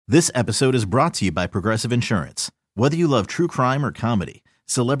This episode is brought to you by Progressive Insurance. Whether you love true crime or comedy,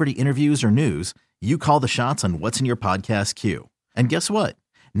 celebrity interviews or news, you call the shots on what's in your podcast queue. And guess what?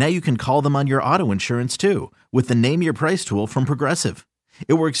 Now you can call them on your auto insurance too with the Name Your Price tool from Progressive.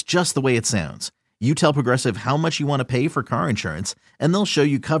 It works just the way it sounds. You tell Progressive how much you want to pay for car insurance, and they'll show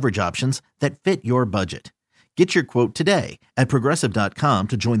you coverage options that fit your budget. Get your quote today at Progressive.com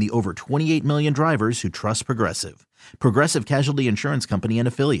to join the over 28 million drivers who trust Progressive. Progressive Casualty Insurance Company and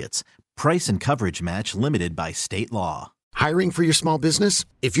Affiliates. Price and coverage match limited by state law. Hiring for your small business?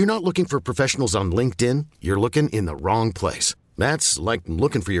 If you're not looking for professionals on LinkedIn, you're looking in the wrong place. That's like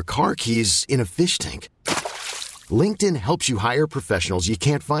looking for your car keys in a fish tank. LinkedIn helps you hire professionals you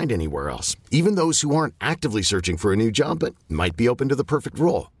can't find anywhere else, even those who aren't actively searching for a new job but might be open to the perfect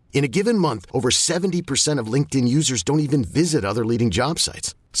role. In a given month, over 70% of LinkedIn users don't even visit other leading job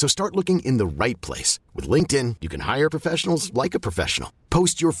sites. So start looking in the right place. With LinkedIn, you can hire professionals like a professional.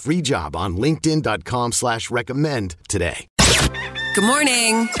 Post your free job on linkedin.com/recommend today. Good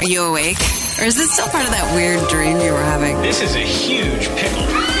morning. Are you awake? Or is this still part of that weird dream you were having? This is a huge pickle.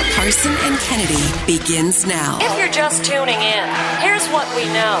 Carson and Kennedy begins now. If you're just tuning in, here's what we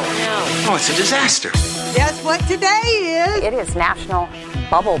know. Oh, it's a disaster. Guess what today is? It is National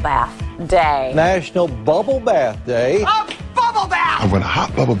Bubble Bath Day. National Bubble Bath Day. A bubble bath! I want a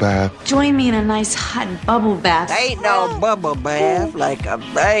hot bubble bath. Join me in a nice hot bubble bath. Ain't no bubble bath like a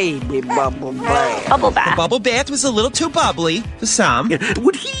baby bubble bath. Bubble bath. The bubble bath was a little too bubbly for some.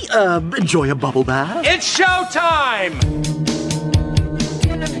 Would he enjoy a bubble bath? It's showtime!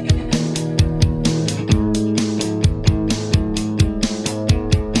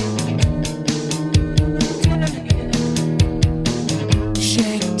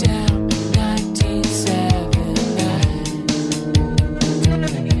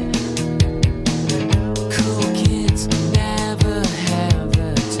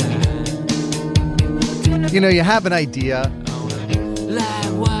 You know, you have an idea,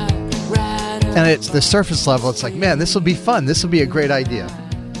 and it's the surface level. It's like, man, this will be fun. This will be a great idea.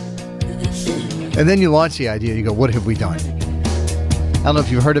 And then you launch the idea, and you go, what have we done? I don't know if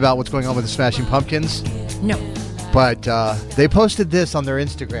you've heard about what's going on with the Smashing Pumpkins. No. But they posted this on their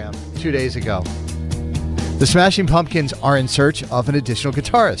Instagram 2 days ago. The Smashing Pumpkins are in search of an additional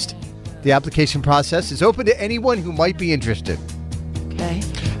guitarist. The application process is open to anyone who might be interested. Okay.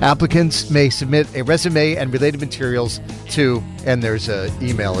 Applicants may submit a resume and related materials to, and there's an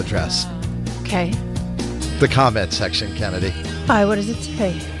email address. Okay. The comment section, Kennedy. Hi, what does it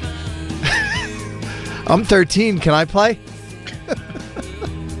say? I'm 13. Can I play?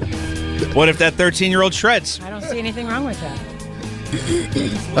 What if that 13-year-old shreds? I don't see anything wrong with that.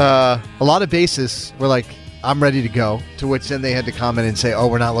 A lot of bassists were like, I'm ready to go. To which then they had to comment and say, oh,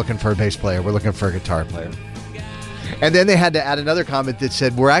 we're not looking for a bass player. We're looking for a guitar player. And then they had to add another comment that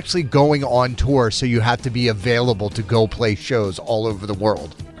said, we're actually going on tour, so you have to be available to go play shows all over the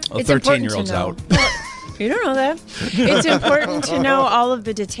world. A 13-year-old's out. You don't know that. It's important to know all of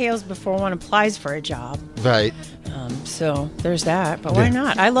the details before one applies for a job. Right. So there's that. But why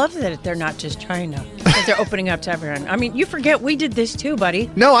not? I love that they're not just trying to, that they're opening up to everyone. I mean, you forget we did this too, buddy.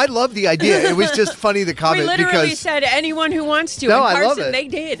 No, I love the idea. It was just funny, the comment. We literally because said anyone who wants to. No, and I love Carson, it. they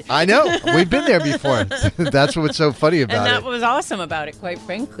did. I know. We've been there before. That's what's so funny about and that it. was awesome about it, quite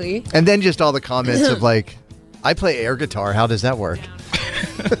frankly. And then just all the comments of like, I play air guitar. How does that work?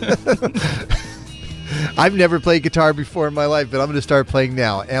 I've never played guitar before in my life, but I'm going to start playing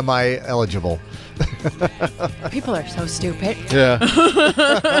now. Am I eligible? People are so stupid. Yeah.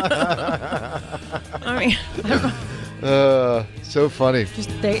 I mean, so funny.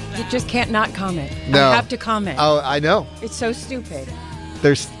 you just can't not comment. No. I have to comment. Oh, I know. It's so stupid.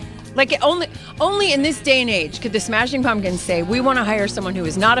 There's like only in this day and age could the Smashing Pumpkins say, we want to hire someone who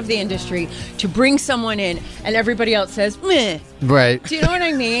is not of the industry to bring someone in, and everybody else says, meh. Right. Do you know what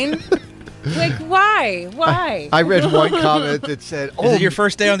I mean? Like, why? Why? I read one comment that said, Is it your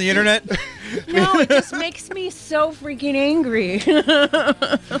first day on the internet? No, it just makes me so freaking angry.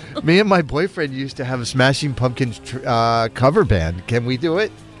 Me and my boyfriend used to have a Smashing Pumpkins cover band. Can we do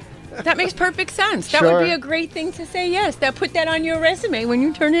it? That makes perfect sense. That Sure. would be a great thing to say, yes. Put that on your resume when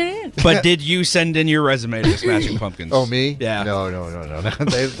you turn it in. But did you send in your resume to the Smashing Pumpkins? Oh, me? Yeah. No.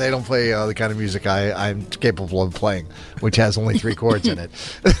 They don't play the kind of music I'm capable of playing, which has only 3 chords in it.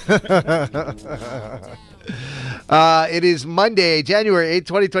 It is Monday, January 8th,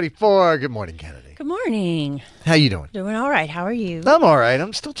 2024. Good morning, Kennedy. Good morning. How you doing? Doing all right. How are you? I'm all right.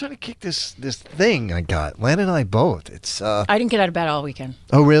 I'm still trying to kick this thing I got. Landon and I both. It's I didn't get out of bed all weekend.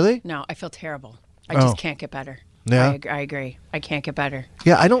 Oh, really? No, I feel terrible. I just can't get better. Yeah. I agree. I can't get better.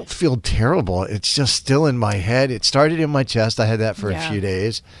 Yeah, I don't feel terrible. It's just still in my head. It started in my chest. I had that for a Yeah. few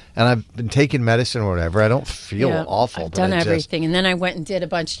days, and I've been taking medicine or whatever. I don't feel awful. I've but done I just- everything. And then I went and did a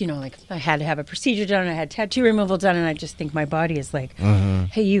bunch, like I had to have a procedure done. I had tattoo removal done. And I just think my body is like,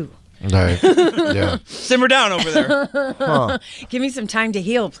 hey, you. Right. Yeah. Simmer down over there. Give me some time to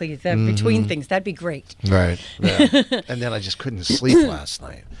heal, please. Between things. That'd be great. Right. Yeah. And then I just couldn't sleep last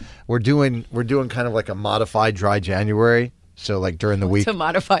night. We're doing kind of like a modified dry January. So like during the week. It's a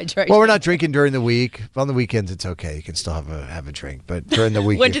modified dry. Well, we're not drinking during the week. On the weekends, it's okay. You can still have a drink, but during the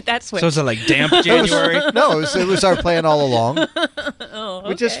week. When did that switch? So is it like damp January? No, it was our plan all along. Oh,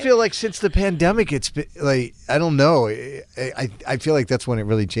 We just feel like since the pandemic, it's been like, I don't know. I feel like that's when it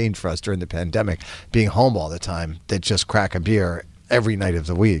really changed for us during the pandemic, being home all the time, that just crack a beer every night of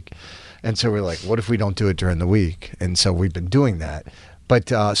the week. And so we're like, what if we don't do it during the week? And so we've been doing that. But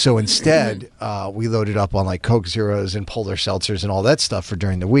so instead, we loaded up on like Coke Zeros and Polar Seltzers and all that stuff for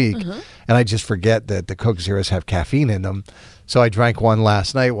during the week. And I just forget that the Coke Zeros have caffeine in them. So I drank one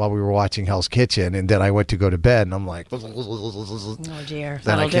last night while we were watching Hell's Kitchen, and then I went to go to bed, and I'm like, oh dear,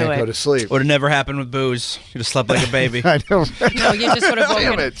 then I can't go to sleep. Would have never happened with booze. You'd have slept like a baby. I know. No, you just would have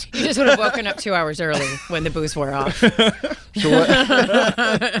Damn woken. it. You just would have woken up 2 hours early when the booze wore off.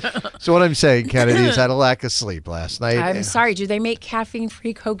 So what I'm saying, Kennedy, is I had a lack of sleep last night. I'm sorry. Do they make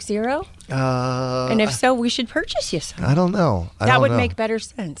caffeine-free Coke Zero? Uh, And if so, we should purchase you some. I don't know. That would make better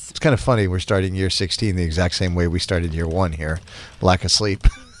sense. It's kind of funny. We're starting year 16 the exact same way we started year 1 here. Lack of sleep.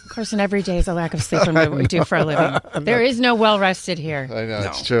 Of course, and every day is a lack of sleep in what we do for a living. There is no well-rested here. I know,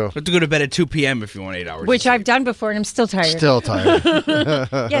 it's true. You have to go to bed at 2 p.m. if you want 8 hours. Which I've done before, and I'm still tired. Still tired.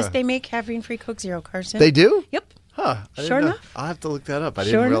 Yes, they make caffeine-free Coke Zero, Carson. They do? Yep. Huh. I didn't Sure know. enough. I'll have to look that up. I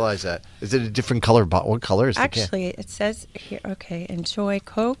Sure didn't enough. realize that. Is it a different color? What color is the can? Actually, it says here, okay, enjoy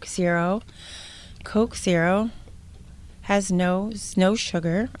Coke Zero. Coke Zero has no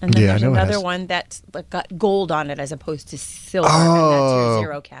sugar. And then Yeah, I there's know it another has. one that's got gold on it as opposed to silver. And that's your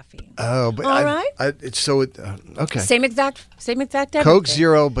zero caffeine. Oh, but All right. it's so it okay. Same exact everything. Coke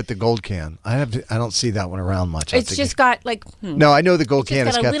Zero, but the gold can. I don't see that one around much. It's just got like No, I know the gold can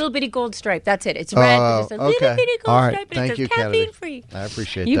it's has got a little bitty gold stripe. That's it. It's red, but just a little okay. bitty gold All right. stripe, and Thank it you, says Kennedy. caffeine free. I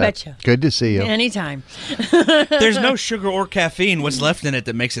appreciate You that. betcha. Good to see you. Anytime. There's no sugar or caffeine. What's left in it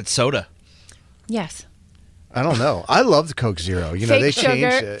that makes it soda? Yes. I don't know. I love the Coke Zero. You know, they changed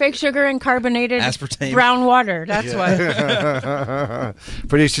it. Fake sugar and carbonated Aspartame. brown water. That's why.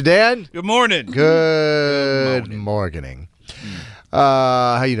 Producer Dan. Good morning. Good morning.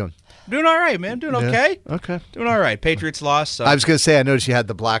 How you doing? Doing all right, man. Doing okay. Okay. Doing all right. Patriots lost. So. I was going to say, I noticed you had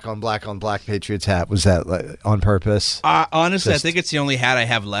the black on black Patriots hat. Was that on purpose? Honestly, Just- I think it's the only hat I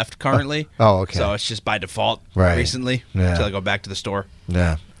have left currently. Oh, okay. So it's just by default Right. recently Yeah. until I go back to the store.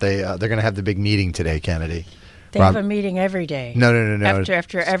 Yeah. They're going to have the big meeting today, Kennedy. They have a meeting every day. No.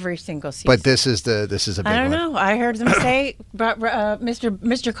 After every single season. But this is a big I don't one. know. I heard them say, but,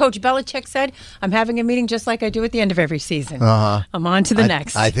 Mr. Coach Belichick said, I'm having a meeting just like I do at the end of every season. Uh-huh. I'm on to the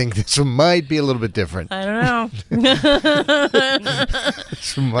next. I think this one might be a little bit different. I don't know.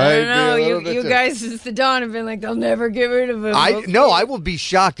 This might I don't know. be a little bit You different. guys since the dawn have been like, they'll never get rid of him. I will be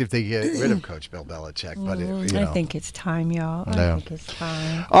shocked if they get rid of Coach Bill Belichick. But I think it's time, y'all. No. I think it's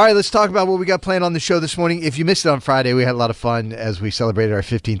time. All right, let's talk about what we got planned on the show this morning. If you missed it on Friday, we had a lot of fun as we celebrated our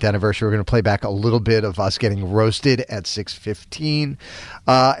 15th anniversary. We're going to play back a little bit of us getting roasted at 6:15.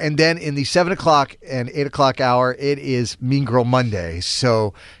 And then in the 7 o'clock and 8 o'clock hour, it is Mean Girl Monday.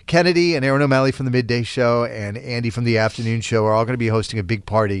 So Kennedy and Aaron O'Malley from the Midday Show and Andy from the Afternoon Show are all going to be hosting a big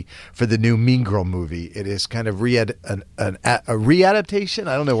party for the new Mean Girl movie. It is kind of a readaptation.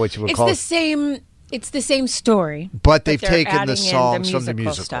 I don't know what you would call it. It's the same story, But they've they're taken adding the in songs from the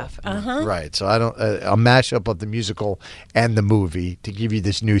musical stuff. Uh-huh. Right. So I don't a mashup of the musical and the movie to give you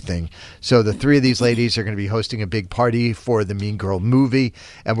this new thing. So the three of these ladies are going to be hosting a big party for the Mean Girl movie,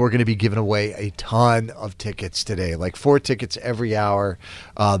 and we're going to be giving away a ton of tickets today, like 4 tickets every hour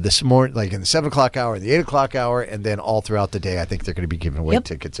this morning, like in the 7 o'clock hour, the 8 o'clock hour, and then all throughout the day. I think they're going to be giving away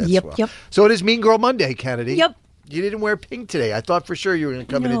tickets as well. Yep. So it is Mean Girl Monday, Kennedy. Yep. You didn't wear pink today. I thought for sure you were going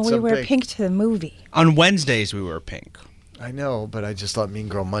to come in No, some we wear pink. pink to the movie. On Wednesdays, we wear pink. I know, but I just thought Mean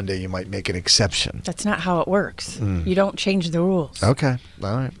Girl Monday you might make an exception. That's not how it works. You don't change the rules. Okay.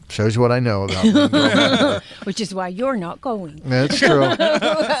 All right. Shows you what I know about Mean Girl Monday. Which is why you're not going. That's true.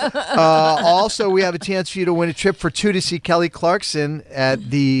 Also, we have a chance for you to win a trip for 2 to see Kelly Clarkson at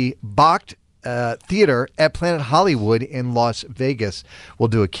the Bach Theater at Planet Hollywood in Las Vegas. We'll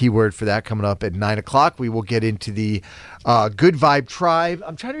do a keyword for that coming up at 9 o'clock. We will get into the Good Vibe Tribe.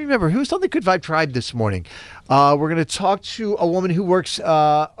 I'm trying to remember who's on the Good Vibe Tribe this morning. We're going to talk to a woman who works.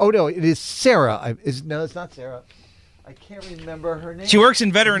 It is Sarah. No, it's not Sarah. I can't remember her name. She works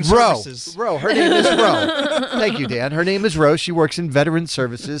in Vetern Services. Ro. Her name is Ro. Thank you, Dan. Her name is Ro. She works in Vetern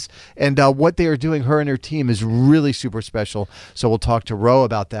Services. And what they are doing, her and her team, is really super special. So we'll talk to Ro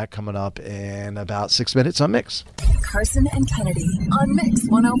about that coming up in about 6 minutes on Mix. Carson and Kennedy on Mix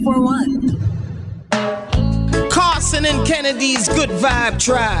 1041. Carson and Kennedy's Good Vibe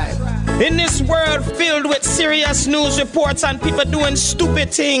Tribe. In this world filled with serious news reports and people doing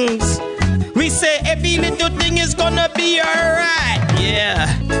stupid things, we say every little thing is gonna be alright. Yeah.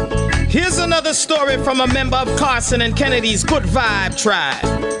 Here's another story from a member of Carson and Kennedy's Good Vibe Tribe.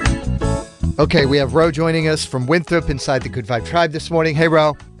 Okay, we have Ro joining us from Winthrop inside the Good Vibe Tribe this morning. Hey,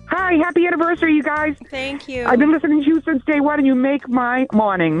 Ro. Hi, happy anniversary, you guys. Thank you. I've been listening to you since day one, and you make my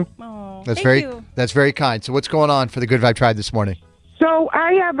morning. Oh, That's thank you. That's very kind. So what's going on for the Good Vibe Tribe this morning? So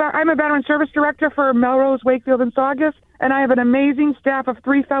I'm a Veteran Service Director for Melrose, Wakefield, and Saugus, and I have an amazing staff of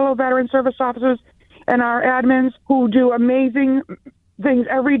 3 fellow Veteran Service officers and our admins who do amazing things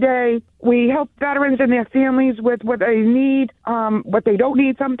every day. We help veterans and their families with what they need, what they don't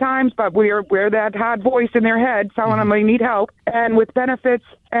need sometimes, but we're that hard voice in their head telling them they need help, and with benefits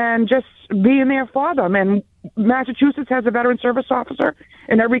and just being there for them. And Massachusetts has a Veteran Service officer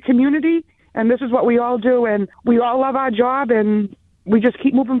in every community, and this is what we all do, and we all love our job, and we just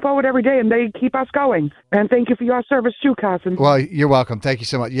keep moving forward every day, and they keep us going. And thank you for your service too, Carson. Well, you're welcome. Thank you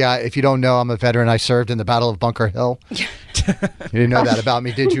so much. Yeah, if you don't know, I'm a veteran. I served in the Battle of Bunker Hill. You didn't know that about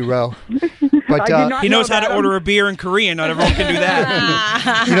me, did you, Ro? But he knows how to order a beer in Korean. Not everyone can do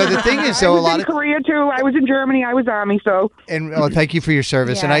that. The thing is, though, I was in Korea too. I was in Germany. I was Army. So. And thank you for your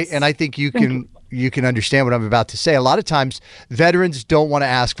service. Yes. And I think you can. You can understand what I'm about to say. A lot of times, veterans don't want to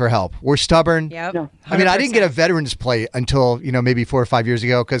ask for help. We're stubborn. Yep. No. I mean, I didn't get a veterans plate until, maybe 4 or 5 years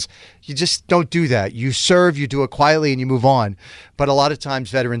ago, because you just don't do that. You serve, you do it quietly, and you move on. But a lot of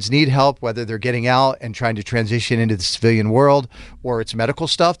times, veterans need help, whether they're getting out and trying to transition into the civilian world, or it's medical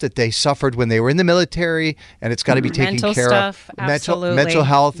stuff that they suffered when they were in the military, and it's got to be taken care of. Mental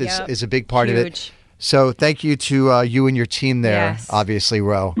health is a big part of it. So thank you to you and your team there, obviously,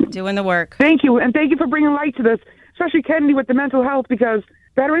 Ro. Doing the work. Thank you. And thank you for bringing light to this, especially Kennedy with the mental health, because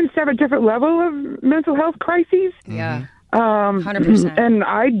veterans have a different level of mental health crises. Yeah. 100%. And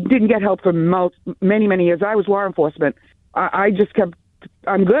I didn't get help for many, many years. I was law enforcement. I just kept,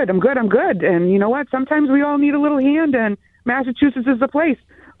 I'm good. And you know what? Sometimes we all need a little hand, and Massachusetts is the place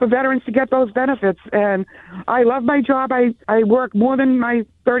for veterans to get those benefits. And I love my job. I work more than my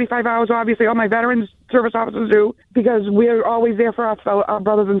 35 hours, obviously, all my Veterans Service officers do, because we're always there for our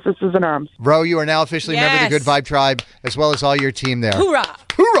brothers and sisters in arms. Ro, you are now officially a member of the Good Vibe Tribe, as well as all your team there. Hoorah!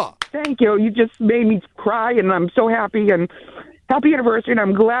 Hoorah! Thank you. You just made me cry, and I'm so happy, and happy anniversary, and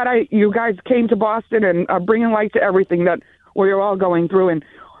I'm glad you guys came to Boston and are bringing light to everything that we're all going through, and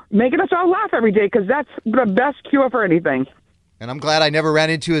making us all laugh every day, because that's the best cure for anything. And I'm glad I never ran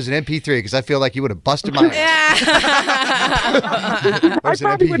into you as an MP3, because I feel like you would have busted my ass. I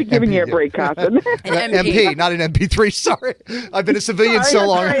probably would have given you a break, Carson. MP, not an MP3. Sorry. I've been a civilian so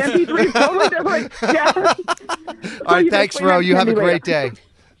long. MP3 is totally different. Yeah. All right, thanks, Ro. You have a great day.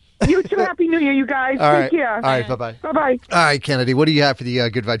 You too. Happy New Year, you guys. Take care. All right, bye-bye. Bye-bye. All right, Kennedy, what do you have for the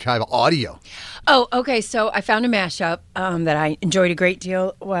Good Vibe Tribe audio? Oh, okay. So I found a mashup that I enjoyed a great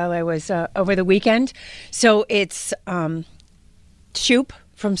deal while I was over the weekend. So it's Shoop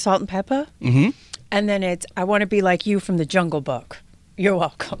from Salt and Pepper. Mm-hmm. And then it's I Want to Be Like You from The Jungle Book. You're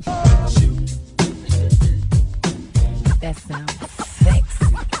welcome. That sounds sexy.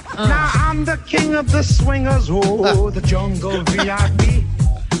 Now I'm the king of the swingers, the jungle VIP.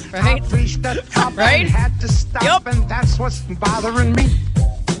 Right? I reached the top and had to stop, and that's what's bothering me.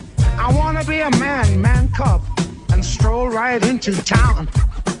 I want to be a man cub, and stroll right into town,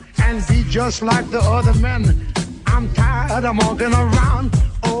 and be just like the other men. I'm tired of walking around.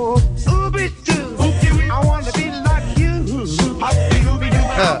 Oh, ooby-doo. I want to be like you.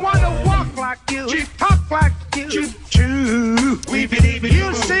 I want to walk like you. Talk like you. Choo. You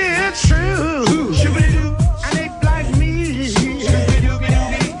say it's true. And they like me.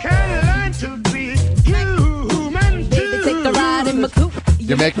 Can learn to be human too. Take the ride in my coupe.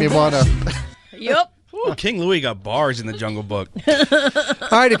 You make me want to. Yep. Ooh, King Louis got bars in the Jungle Book. All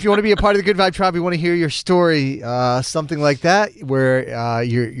right, if you want to be a part of the Good Vibe Tribe, we want to hear your story, something like that, where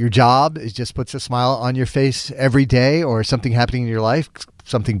your job just puts a smile on your face every day, or something happening in your life.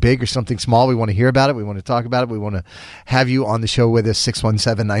 something big or something small. We want to hear about it. We want to talk about it. We want to have you on the show with us.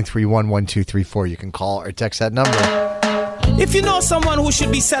 617-931-1234. You can call or text that number. If you know someone who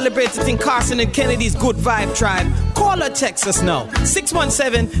should be celebrated in Carson and Kennedy's Good Vibe Tribe, call or text us now.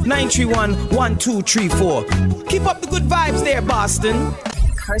 617-931-1234. Keep up the good vibes there, Boston.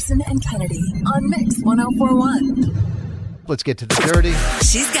 Carson and Kennedy on Mix 1041. Let's get to the dirty.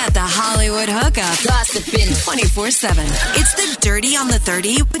 She's got the Hollywood hookup. Gossiping 24/7. It's the Dirty on the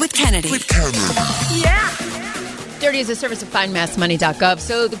 30 with Kennedy. Yeah. Dirty is a service of findmassmoney.gov.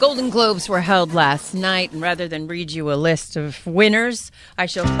 So the Golden Globes were held last night, and rather than read you a list of winners, I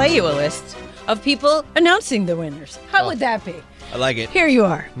shall play you a list of people announcing the winners. How would that be? I like it. Here you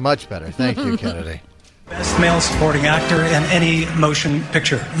are. Much better. Thank you, Kennedy. Best male supporting actor in any motion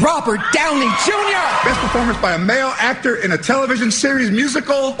picture. Robert Downey Jr. Best performance by a male actor in a television series,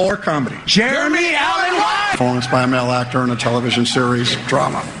 musical, or comedy. Jeremy Allen White. Performance by a male actor in a television series,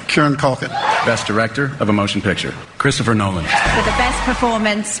 drama. Kieran Culkin. Best director of a motion picture. Christopher Nolan. For the best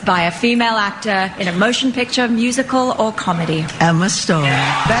performance by a female actor in a motion picture, musical, or comedy. Emma Stone.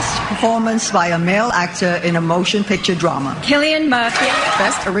 Best performance by a male actor in a motion picture drama. Cillian Murphy.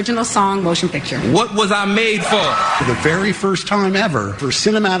 Best original song, motion picture. What was I made for? For the very first time ever for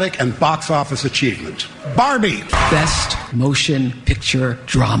cinematic and box office achievement. Barbie. Best motion picture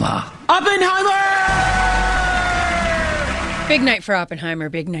drama. Oppenheimer! Big night for Oppenheimer,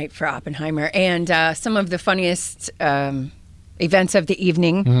 big night for Oppenheimer. And some of the funniest events of the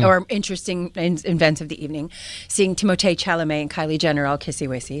evening, or interesting events of the evening, seeing Timothée Chalamet and Kylie Jenner all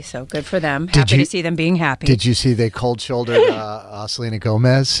kissy-wissy. So good for them. Happy to see them being happy. Did you see they cold-shouldered Selena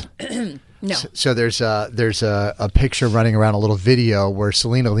Gomez? No. So there's a picture running around, a little video where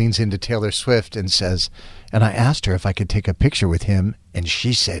Selena leans into Taylor Swift and says, and I asked her if I could take a picture with him, and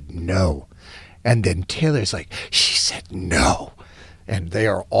she said no. And then Taylor's like, she said no. And they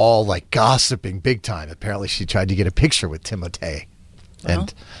are all like gossiping big time. Apparently she tried to get a picture with Timothée. Well,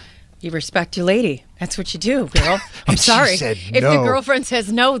 and you respect your lady. That's what you do, girl. I'm sorry. Said if no. the girlfriend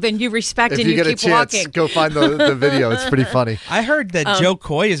says no, then you respect and you get keep a chance, walking. Go find the video. It's pretty funny. I heard that Joe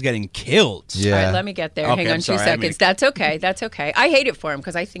Coy is getting killed. Yeah. All right, let me get there. Okay, Hang on I'm 2 sorry, seconds. That's okay. That's okay. I hate it for him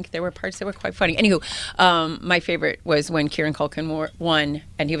because I think there were parts that were quite funny. Anywho, my favorite was when Kieran Culkin won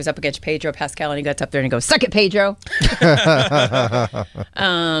and he was up against Pedro Pascal and he got up there and he goes, "Suck it, Pedro."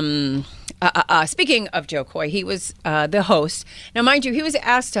 Speaking of Joe Coy, he was the host. Now, mind you, he was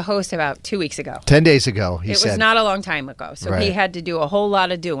asked to host about 2 weeks ago. 10 days ago, he said. It was not a long time ago, so Right. he had to do a whole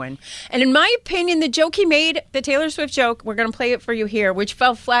lot of doing. And in my opinion, the joke he made, the Taylor Swift joke, we're going to play it for you here, which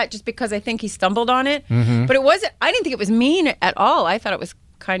fell flat just because I think he stumbled on it. Mhm. But it wasn't. I didn't think it was mean at all. I thought it was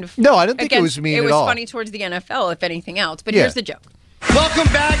kind of. No, I didn't think it was mean It at was all. funny towards the NFL, if anything else. But Yeah. here's the joke. Welcome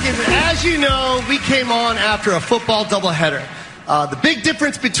back. And as you know, we came on after a football doubleheader. The big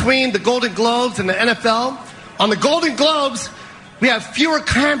difference between the Golden Globes and the NFL, on the Golden Globes, we have fewer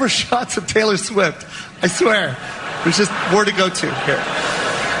camera shots of Taylor Swift. I swear. There's just more to go to here.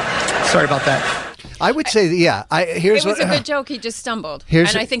 Sorry about that. I would say, yeah. It was a good joke. He just stumbled. And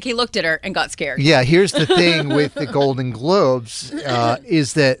I think he looked at her and got scared. Yeah, here's the thing with the Golden Globes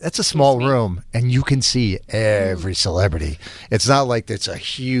is that that's a small room and you can see every celebrity. It's not like it's a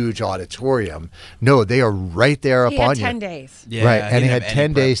huge auditorium. No, they are right there up He had on you. 10 days. Yeah, right, he and he didn't had have 10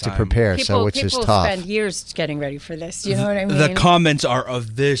 any prep days to time. prepare, which is tough. People spend years getting ready for this. You know what I mean? The comments are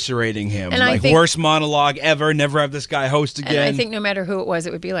eviscerating him. And I like, think- worst monologue ever. Never have this guy host again. And I think no matter who it was,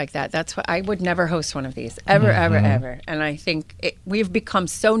 it would be like that. That's what I would never host one of these ever, ever. And I think we've become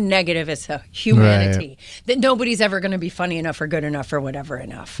so negative as a humanity that nobody's ever going to be funny enough or good enough or whatever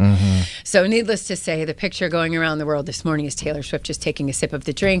enough. So needless to say, the picture going around the world this morning is Taylor Swift just taking a sip of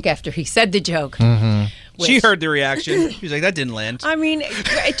the drink after he said the joke. She heard the reaction. She was like, "That didn't land." I mean,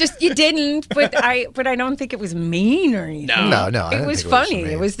 you didn't, but I don't think it was mean or anything. No, I it didn't was think it was funny. mean.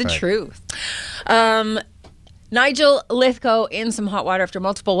 It was the Right. truth. Nigel Lithgow in some hot water after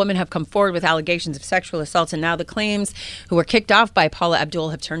multiple women have come forward with allegations of sexual assault, and now the claims, who were kicked off by Paula Abdul,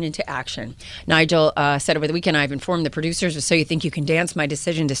 have turned into action. Nigel said over the weekend, "I've informed the producers of So You Think You Can Dance my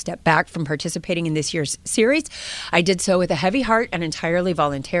decision to step back from participating in this year's series. I did so with a heavy heart and entirely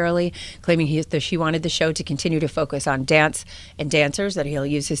voluntarily," claiming that she wanted the show to continue to focus on dance and dancers, that he'll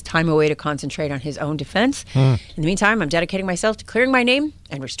use his time away to concentrate on his own defense. In the meantime, I'm dedicating myself to clearing my name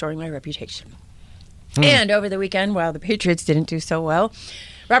and restoring my reputation. And over the weekend, while the Patriots didn't do so well,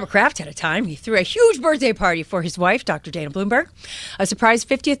 Robert Kraft had a time. He threw a huge birthday party for his wife, Dr. Dana Bloomberg. A surprise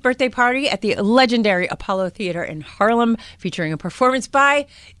 50th birthday party at the legendary Apollo Theater in Harlem, featuring a performance by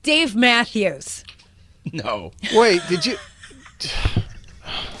Dave Matthews. No. Wait, did you...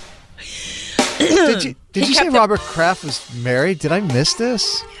 Did you say Robert Kraft was married? Did I miss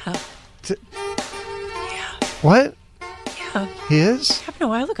this? Yeah. What? Yeah. He is? Happened a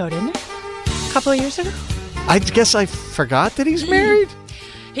while ago, didn't it? A couple of years ago? I guess I forgot that he's married.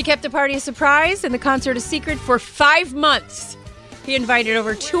 He kept the party a surprise and the concert a secret for 5 months. He invited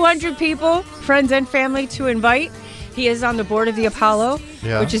over 200 people, friends and family, to invite. He is on the board of the Apollo,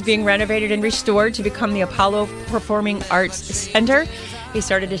 which is being renovated and restored to become the Apollo Performing Arts Center. He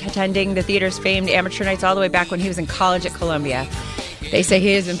started attending the theater's famed amateur nights all the way back when he was in college at Columbia. They say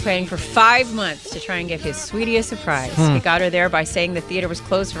he has been planning for 5 months to try and give his sweetie a surprise. He got her there by saying the theater was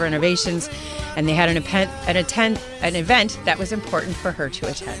closed for renovations, and they had an event that was important for her to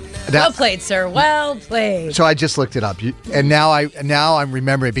attend. Well played, sir. Well played. So I just looked it up, and now I'm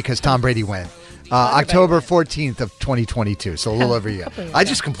remembering because Tom Brady went. October 14th of 2022, so a little over a year. I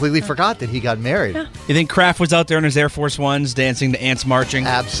just completely forgot that he got married. You think Kraft was out there in his Air Force Ones dancing to Ants Marching?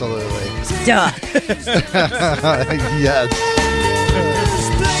 Absolutely. Duh. Yes.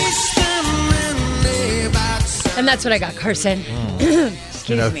 And that's what I got, Carson.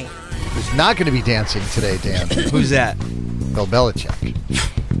 Excuse me. Who's not going to be dancing today, Dan? Who's that? Bill Belichick.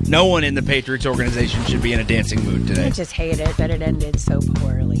 No one in the Patriots organization should be in a dancing mood today. I just hate it that it ended so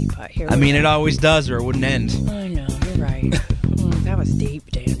poorly, but here we are. It always does, or it wouldn't end. I know, you're right. That was deep,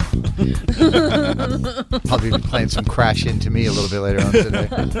 Dan. Probably be playing some Crash Into Me a little bit later on today.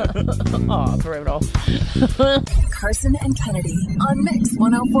 Oh, brutal. Carson and Kennedy on Mix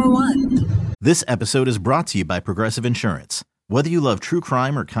 104.1. This episode is brought to you by Progressive Insurance. Whether you love true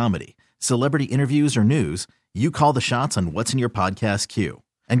crime or comedy, celebrity interviews or news, you call the shots on what's in your podcast queue.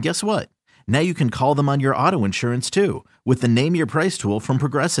 And guess what? Now you can call them on your auto insurance too with the Name Your Price tool from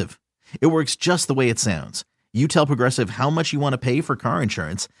Progressive. It works just the way it sounds. You tell Progressive how much you want to pay for car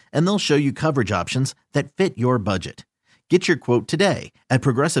insurance, and they'll show you coverage options that fit your budget. Get your quote today at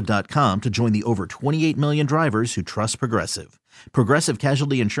Progressive.com to join the over 28 million drivers who trust Progressive. Progressive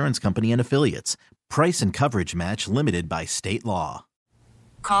Casualty Insurance Company and Affiliates. Price and coverage match limited by state law.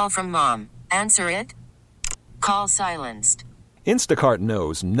 Call from mom. Answer it. Call silenced. Instacart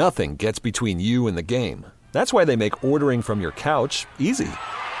knows nothing gets between you and the game. That's why they make ordering from your couch easy.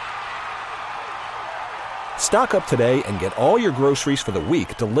 Stock up today and get all your groceries for the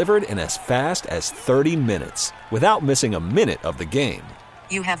week delivered in as fast as 30 minutes without missing a minute of the game.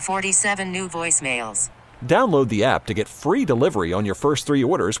 You have 47 new voicemails. Download the app to get free delivery on your first 3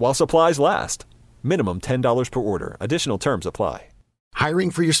 orders while supplies last. Minimum $10 per order. Additional terms apply.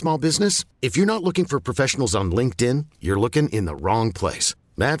 Hiring for your small business? If you're not looking for professionals on LinkedIn, you're looking in the wrong place.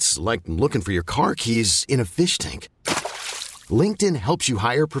 That's like looking for your car keys in a fish tank. LinkedIn helps you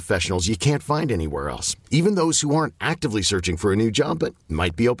hire professionals you can't find anywhere else, even those who aren't actively searching for a new job but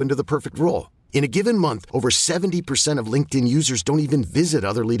might be open to the perfect role. In a given month, over 70% of LinkedIn users don't even visit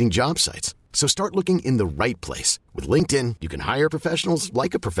other leading job sites. So start looking in the right place. With LinkedIn, you can hire professionals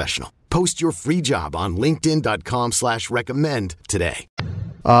like a professional. Post your free job on linkedin.com/recommend today.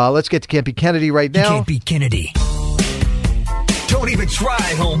 Let's get to Can't Beat Kennedy right now. You can't beat Kennedy. Don't even try,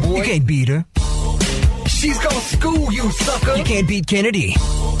 homeboy. You can't beat her. She's gonna school you, sucker. You can't beat Kennedy.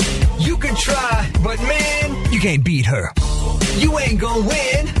 You can try, but man, you can't beat her. You ain't gonna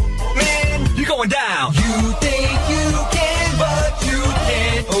win, man. You're going down. You think you can, but you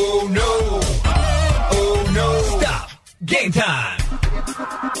can't. Oh no. Oh no. Stop. Game time.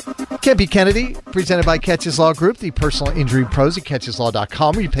 Can't Beat Kennedy, presented by Catches Law Group, the personal injury pros at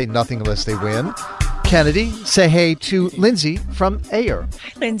catcheslaw.com, where you pay nothing unless they win. Kennedy, say hey to Lindsay from Ayer.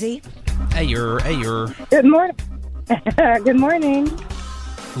 Hi, Lindsay. Ayer. Good morning. Good morning.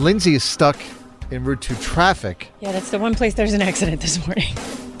 Lindsay is stuck en route to traffic. Yeah, that's the one place there's an accident this morning.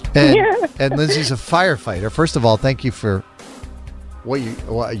 And Lindsay's a firefighter. First of all, thank you for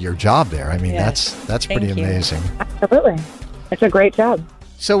your job there. I mean, that's pretty amazing. Absolutely. It's a great job.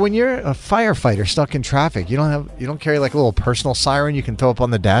 So when you're a firefighter stuck in traffic, you don't carry like a little personal siren you can throw up on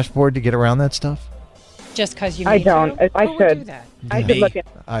the dashboard to get around that stuff? Just because you I need don't. to? I Who should. would do that? I should look at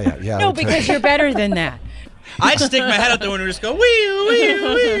Yeah. No, because you're better than that. I'd stick my head out the window and just go, wee, wee,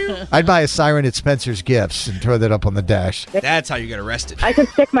 wee. I'd buy a siren at Spencer's Gifts and throw that up on the dash. That's how you get arrested. I could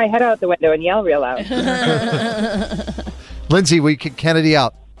stick my head out the window and yell real loud. Lindsay, we kick Kennedy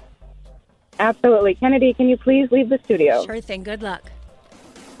out. Absolutely. Kennedy, can you please leave the studio? Sure thing. Good luck.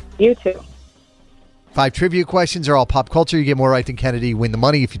 You too. 5 trivia questions are all pop culture. You get more right than Kennedy, you win the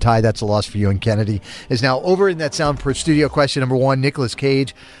money. If you tie, that's a loss for you. And Kennedy is now over in that sound for studio question number 1. Nicolas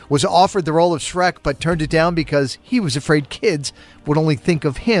Cage was offered the role of Shrek, but turned it down because he was afraid kids would only think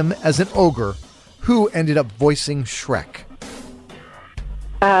of him as an ogre. Who ended up voicing Shrek?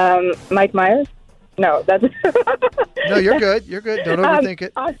 Mike Myers? No, that's... No, you're good. You're good. Don't overthink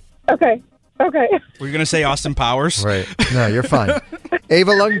it. Okay. Okay. Were you going to say Austin Powers? Right. No, you're fine.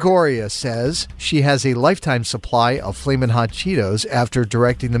 Ava Longoria says she has a lifetime supply of Flamin' Hot Cheetos after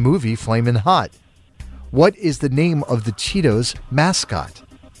directing the movie Flamin' Hot. What is the name of the Cheetos mascot?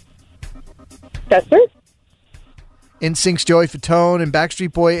 Chester? NSYNC's Joey Fatone and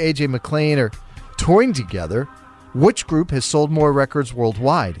Backstreet Boy AJ McLean are touring together. Which group has sold more records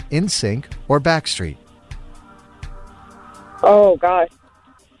worldwide, NSYNC or Backstreet? Oh, gosh.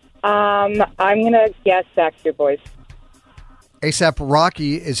 I'm going to guess Backstreet Boys. A$AP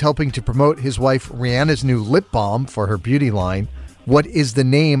Rocky is helping to promote his wife Rihanna's new lip balm for her beauty line. What is the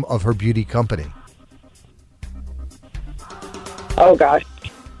name of her beauty company? Oh, gosh.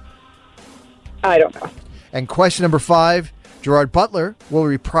 I don't know. And question number 5, Gerard Butler will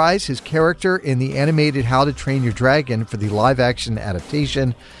reprise his character in the animated How to Train Your Dragon for the live-action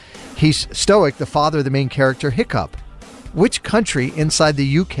adaptation. He's Stoic, the father of the main character, Hiccup. Which country inside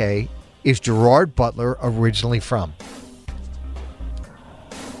the UK is Gerard Butler originally from?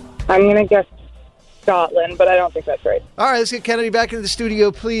 I'm going to guess Scotland, but I don't think that's right. All right, let's get Kennedy back into the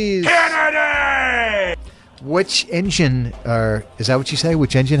studio, please. Kennedy! Which engine, is that what you say?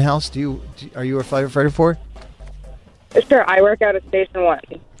 Which engine house are you a firefighter for? Sure, I work out at Station 1.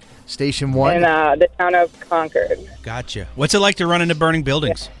 Station 1? In the town of Concord. Gotcha. What's it like to run into burning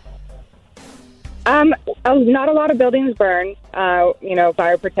buildings? Not a lot of buildings burn.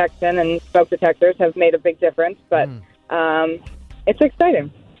 Fire protection and smoke detectors have made a big difference, but it's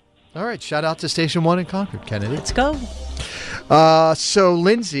exciting. All right, shout out to Station 1 in Concord, Kennedy. Let's go. So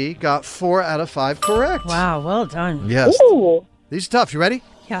Lindsay got 4 out of 5 correct. Wow, well done. Yes. Ooh. These are tough. You ready?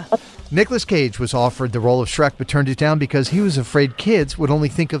 Yeah. Nicolas Cage was offered the role of Shrek but turned it down because he was afraid kids would only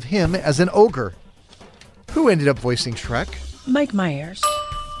think of him as an ogre. Who ended up voicing Shrek? Mike Myers.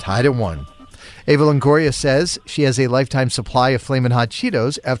 Tied at 1. Ava Longoria says she has a lifetime supply of Flamin' Hot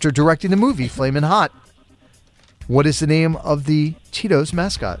Cheetos after directing the movie Flamin' Hot. What is the name of the Cheetos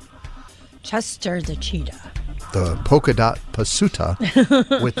mascot? Chester the cheetah. The polka dot pasuta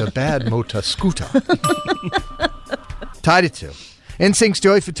with the bad mota scooter. Tied at 2. NSYNC's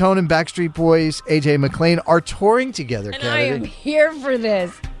Joey Fatone and Backstreet Boys AJ McLean are touring together, And Kennedy. I am here for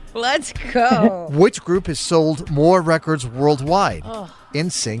this. Let's go. Which group has sold more records worldwide? Oh.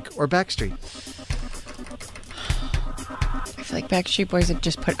 NSYNC or Backstreet? I feel like Backstreet Boys have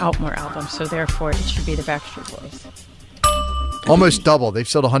just put out more albums, so therefore it should be the Backstreet Boys. Almost double. They've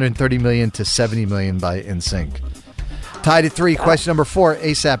sold 130 million to 70 million by NSYNC. Tied at 3. Question number 4.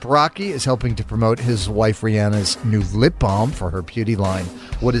 A$AP Rocky is helping to promote his wife Rihanna's new lip balm for her beauty line.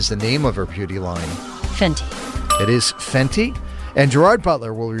 What is the name of her beauty line? Fenty. It is Fenty. And Gerard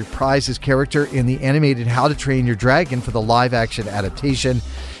Butler will reprise his character in the animated How to Train Your Dragon for the live-action adaptation.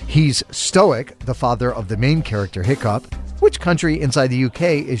 He's Stoic, the father of the main character, Hiccup. Which country inside the UK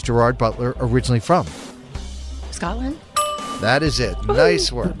is Gerard Butler originally from? Scotland. That is it.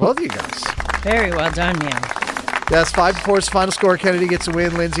 Nice work. Both of you guys. Very well done, man. That's 5-4's final score. Kennedy gets a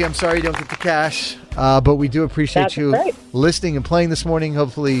win. Lindsay, I'm sorry you don't get the cash, but we do appreciate That's you right. listening and playing this morning.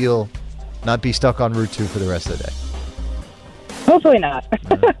 Hopefully you'll not be stuck on Route 2 for the rest of the day. Hopefully not.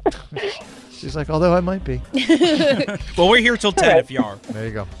 She's like, although I might be. Well, we're here till 10 if you are. There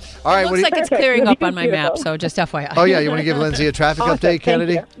you go. All right. It looks like it's clearing up on my map, so just FYI. Oh, yeah. You want to give Lindsay a traffic update,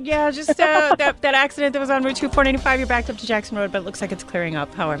 Kennedy? Yeah, just that accident that was on Route 2 You're backed up to Jackson Road, but it looks like it's clearing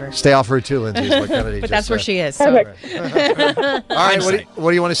up, however. Stay off Route 2, Lindsay, is what Kennedy But just that's where said. she is. So. All right. What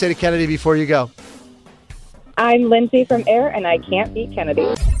do you want to say to Kennedy before you go? I'm Lindsay from Air, and I can't beat Kennedy.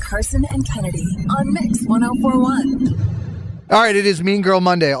 Carson and Kennedy on Mix 104.1. All right, it is Mean Girl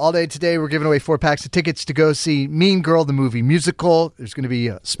Monday. All day today, we're giving away 4 packs of tickets to go see Mean Girl, the movie musical. There's going to be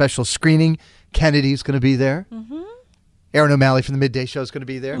a special screening. Kennedy's going to be there. Mm-hmm. Aaron O'Malley from the Midday Show is going to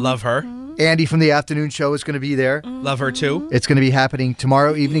be there. Love her. Andy from the Afternoon Show is going to be there. Love her, too. It's going to be happening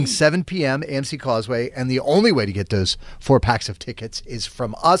tomorrow evening, 7 p.m., AMC Causeway. And the only way to get those 4 packs of tickets is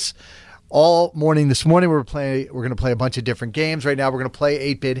from us. All morning this morning, we're going to play a bunch of different games. Right now, we're going to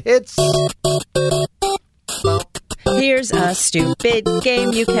play 8-Bit Hits. Here's a stupid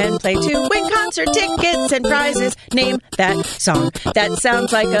game you can play to win concert tickets and prizes. Name that song. That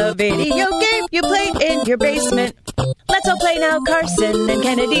sounds like a video game you play in your basement. Let's all play now. Carson and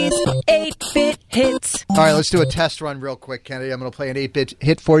Kennedy's 8-Bit Hits. All right, let's do a test run real quick, Kennedy. I'm going to play an 8-Bit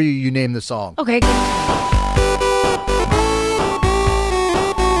hit for you. You name the song. Okay, good.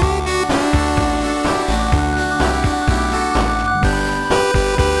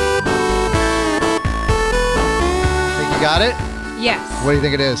 Got it? Yes. What do you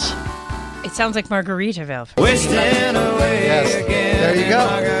think it is? It sounds like Margaritaville. Wasting away again. There you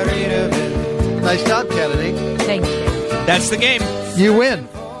go. Nice job, Kennedy. Thank you. That's the game. You win.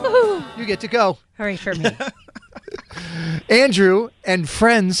 Woohoo. You get to go. Hurry for me. Andrew and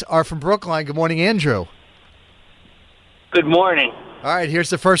friends are from Brookline. Good morning, Andrew. Good morning. All right,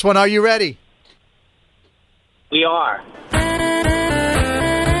 here's the first one. Are you ready? We are.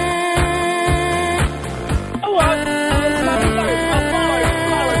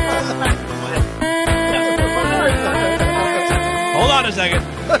 Hold on a second.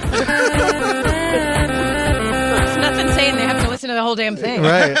 There's nothing saying they have to listen to the whole damn thing.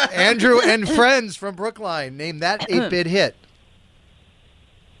 Right. Andrew and friends from Brookline. Name that 8-bit hit.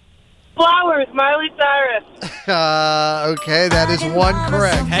 Flowers, Miley Cyrus. Okay, that is one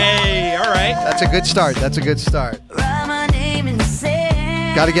correct. Hey, all right. That's a good start. Got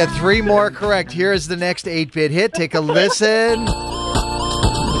to get 3 more correct. Here is the next 8-bit hit. Take a listen.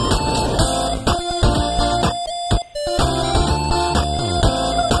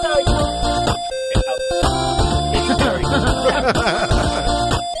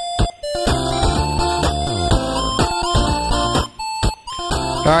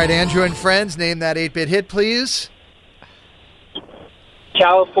 All right, Andrew and friends, name that 8-bit hit, please.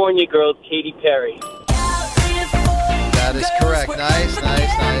 California Girls, Katy Perry. That is correct. Nice.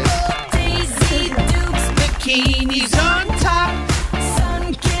 Bikinis on top.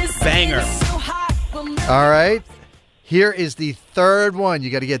 Banger. All right. Here is the third one. You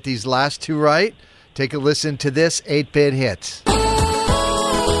got to get these last 2 right. Take a listen to this 8-bit hit.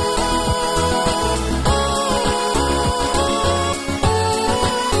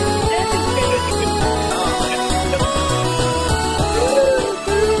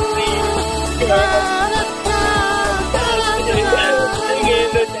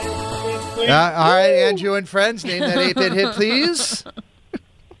 All right, Andrew and friends, name that 8-bit hit, please.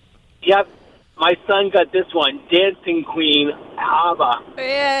 Yep. My son got this one. Dancing Queen, ABBA.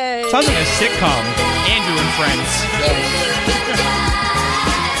 Yay. Sounds like a sitcom. Andrew and friends.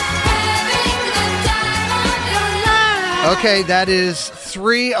 Okay, that is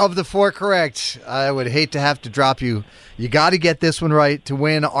 3 of the 4 correct. I would hate to have to drop you. You got to get this one right to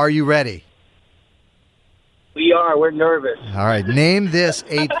win. Are you ready? We are. We're nervous. All right, name this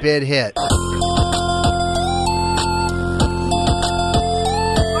 8-bit hit.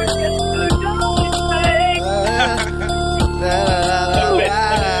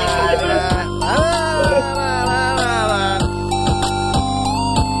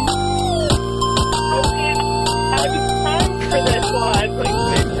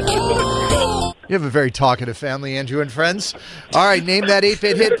 You have a very talkative family, Andrew and friends. All right, name that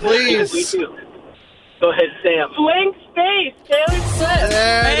 8-bit hit, please. We do. Go ahead, Sam. Blank Space, Taylor Swift.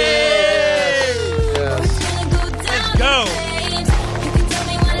 There it is. Yes. Let's go.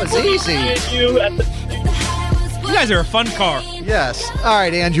 That was easy. You guys are a fun car. Yes. All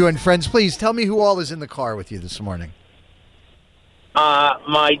right, Andrew and friends, please tell me who all is in the car with you this morning.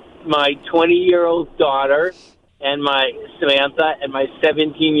 My 20-year-old daughter and my Samantha and my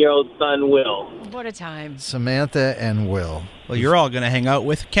 17-year-old son, Will. What a time. Samantha and Will. Well, you're all going to hang out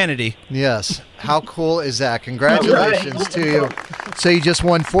with Kennedy. Yes. How cool is that? Congratulations to you. So you just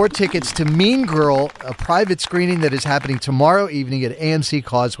won 4 tickets to Mean Girl, a private screening that is happening tomorrow evening at AMC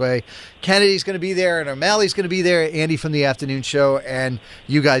Causeway. Kennedy's going to be there, and O'Malley's going to be there, Andy from the afternoon show, and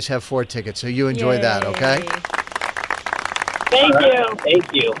you guys have 4 tickets. So you enjoy that, okay?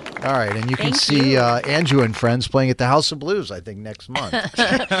 Thank you. All right, and you can see Andrew and friends playing at the House of Blues, I think, next month.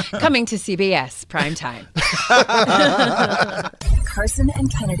 Coming to CBS, prime time. Carson and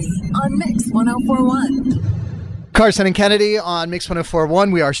Kennedy on Mix 104.1. Carson and Kennedy on Mix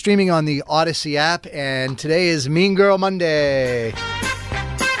 104.1. We are streaming on the Odyssey app, and today is Mean Girl Monday.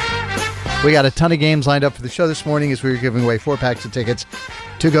 We got a ton of games lined up for the show this morning as we were giving away 4 packs of tickets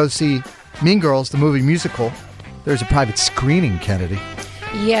to go see Mean Girls, the movie musical. There's a private screening, Kennedy.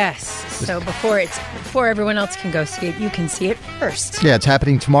 Yes. So before everyone else can go see it, you can see it first. Yeah, it's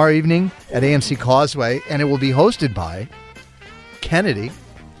happening tomorrow evening at AMC Causeway, and it will be hosted by Kennedy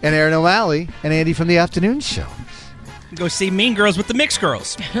and Aaron O'Malley and Andy from the afternoon show. Go see Mean Girls with the Mix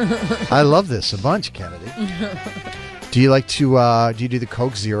Girls. I love this a bunch, Kennedy. Do you like to do you do the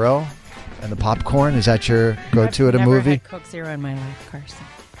Coke Zero and the popcorn? Is that your go-to at a movie? I've never had Coke Zero in my life, Carson.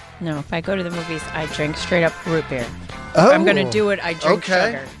 No, if I go to the movies, I drink straight up root beer. Oh, if I'm going to do it, I drink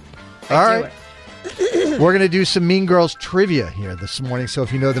sugar. All right. We're going to do some Mean Girls trivia here this morning. So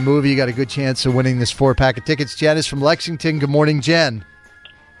if you know the movie, you got a good chance of winning this 4-pack of tickets. Jen is from Lexington. Good morning, Jen.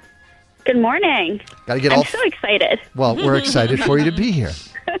 Good morning. Got to get I'm so excited. Well, we're excited for you to be here.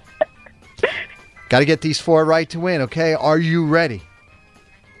 Got to get these 4 right to win, okay? Are you ready?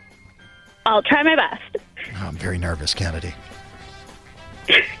 I'll try my best. Oh, I'm very nervous, Kennedy.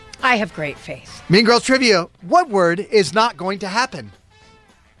 I have great faith. Mean Girls trivia. What word is not going to happen?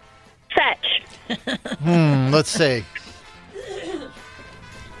 Fetch. Let's see.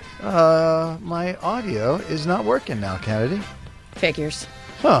 My audio is not working now, Kennedy. Figures.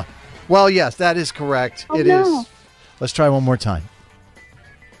 Huh. Well, yes, that is correct. Oh, It no. is. Let's try one more time.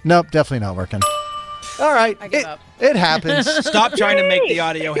 Nope, definitely not working. All right. I give up. It happens. Stop trying to make the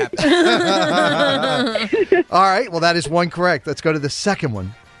audio happen. All right. Well, that is one correct. Let's go to the second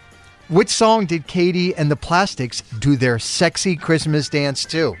one. Which song did Katie and the Plastics do their sexy Christmas dance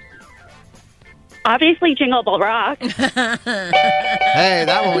to? Obviously, Jingle Bell Rock. Hey,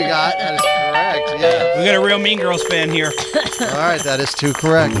 that one we got. That is correct. Yeah. We got a real Mean Girls fan here. All right. That is 2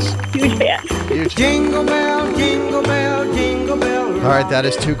 correct. Huge fan. Huge. Jingle bell, jingle bell, jingle bell. All right. That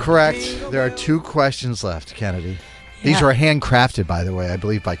is 2 correct. There are 2 questions left, Kennedy. These were handcrafted, by the way, I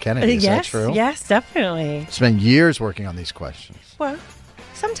believe, by Kennedy. Is that true? Yes, definitely. Spent years working on these questions. Well,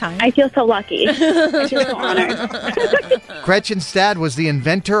 sometimes. I feel so lucky. I feel so honored. Gretchen's dad was the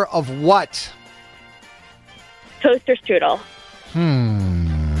inventor of what? Toaster strudel.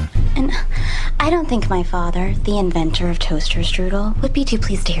 And I don't think my father, the inventor of toaster strudel, would be too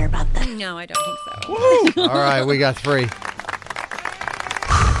pleased to hear about that. No, I don't think so. All right, we got 3.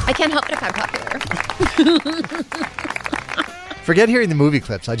 I can't help it if I'm popular. Forget hearing the movie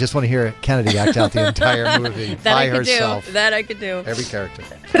clips. I just want to hear Kennedy act out the entire movie by herself. That I could do. Every character.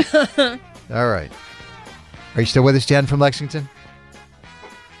 All right. Are you still with us, Jen from Lexington?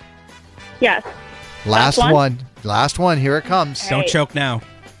 Yes. Last one. Last one. Here it comes. Don't choke now.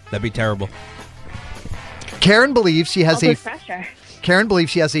 That'd be terrible. Karen believes she has All a the pressure. Karen believes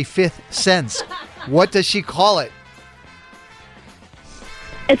she has a 5th sense. What does she call it?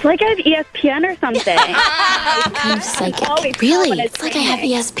 It's like I have ESPN or something. I'm psychic. Really? It's like I have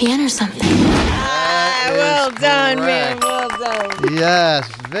ESPN or something. Well done, man. Well done. Yes,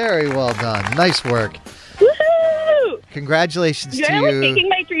 very well done. Nice work. Woohoo! Congratulations You're to like you. making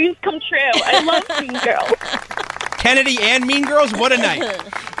my dreams come true. I love Mean Girls. Kennedy and Mean Girls, what a night.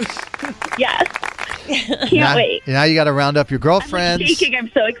 Yes. Can't wait. Now you got to round up your I'm girlfriends. shaking. I'm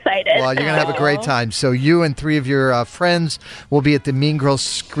so excited. Well, you're going to have a great time. So you and 3 of your friends will be at the Mean Girls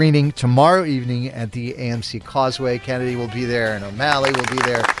screening tomorrow evening at the AMC Causeway. Kennedy will be there, and O'Malley will be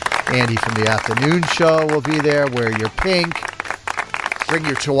there. Andy from the afternoon show will be there. Wear your pink. Bring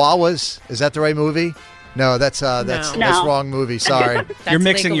your chihuahuas. Is that the right movie? No, that's wrong movie. Sorry. You're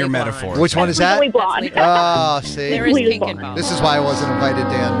mixing your metaphors. Which one is that? Legally Blonde. Oh, see. There is pink involved. This is why I wasn't invited,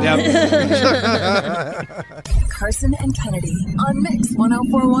 Dan. Yep. Carson and Kennedy on Mix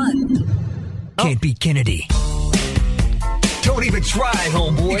 104.1. Can't beat Kennedy. Don't even try,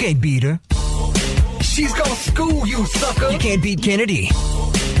 homeboy. You can't beat her. She's gonna school you, sucker. You can't beat Kennedy.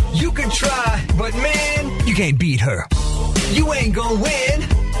 You can try, but man, You can't beat her. you ain't gonna win.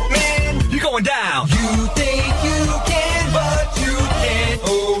 Man, you're going down. You think you can, but you can't.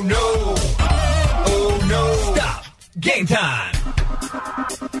 Oh no. Oh no. Stop. Game time.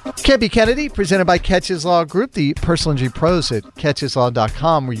 Can't Be Kennedy, presented by Catches Law Group, the personal injury pros at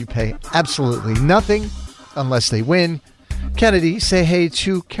catcheslaw.com, where you pay absolutely nothing unless they win. Kennedy, say hey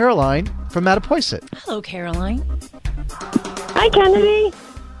to Caroline from Mattapoisett. Hello, Caroline. Hi, Kennedy.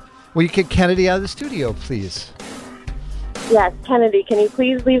 Will you kick Kennedy out of the studio, please? Yes, Kennedy, can you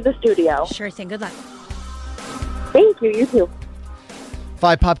please leave the studio? Sure thing. Good luck. Thank you. You too.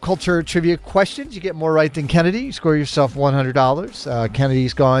 5 pop culture trivia questions. You get more right than Kennedy. You score yourself $100.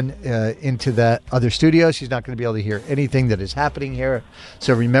 Kennedy's gone into that other studio. She's not going to be able to hear anything that is happening here.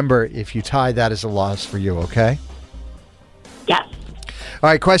 So remember, if you tie, that is a loss for you, okay? Yes. All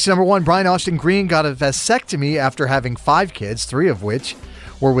right, question number 1. Brian Austin Green got a vasectomy after having 5 kids, 3 of which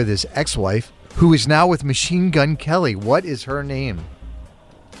were with his ex-wife, who is now with Machine Gun Kelly. What is her name?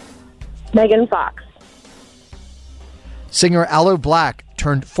 Megan Fox. Singer Aloe Black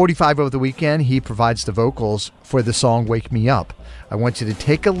turned 45 over the weekend. He provides the vocals for the song Wake Me Up. I want you to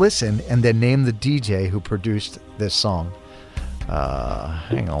take a listen and then name the DJ who produced this song.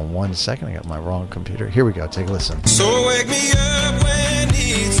 Hang on one second. I got my wrong computer. Here we go. Take a listen. So wake me up when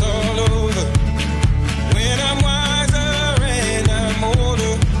it's all over. When I'm wiser and I'm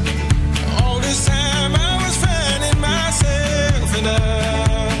older. All this time I was finding myself and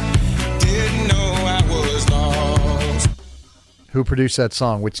I didn't know I was lost. Who produced that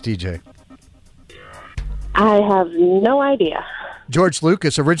song? Which DJ? I have no idea. George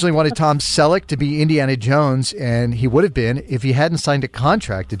Lucas originally wanted Tom Selleck to be Indiana Jones, and he would have been if he hadn't signed a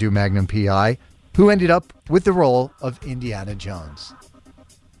contract to do Magnum P.I., who ended up with the role of Indiana Jones.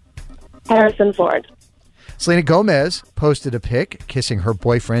 Harrison Ford. Selena Gomez posted a pic kissing her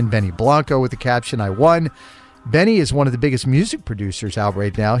boyfriend, Benny Blanco, with the caption, "I won." Benny is one of the biggest music producers out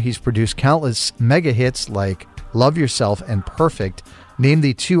right now. He's produced countless mega hits like Love Yourself and Perfect. Name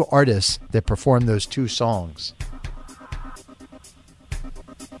the two artists that performed those two songs.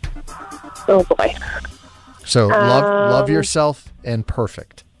 Oh, boy. So, Love Yourself and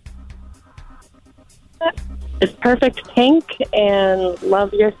Perfect. It's Perfect Pink and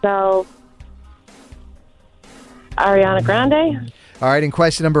Love Yourself. Ariana Grande. All right, in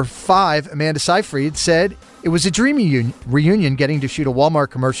question number 5, Amanda Seyfried said it was a dream reunion getting to shoot a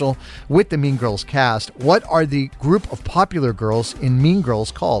Walmart commercial with the Mean Girls cast. What are the group of popular girls in Mean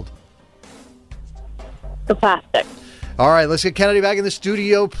Girls called? The Plastics. All right, let's get Kennedy back in the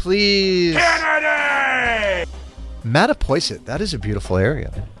studio, please. Kennedy! Mattapoisett, that is a beautiful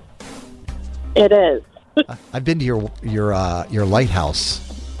area. It is. I've been to your lighthouse.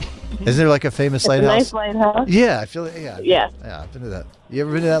 Isn't there like a famous It's lighthouse? a nice lighthouse. Yeah, I feel it. Yeah, Yeah. I've been to that. You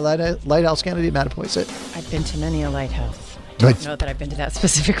ever been to that lighthouse, Kennedy, Mattapoisett? I've been to many a lighthouse. I don't know that I've been to that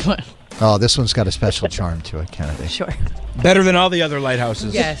specific one. Oh, this one's got a special charm to it, Kennedy. Sure. Better than all the other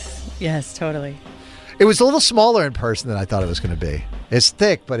lighthouses. Yes, totally. It was a little smaller in person than I thought it was going to be. It's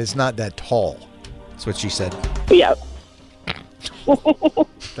thick, but it's not that tall. That's what she said. Yep.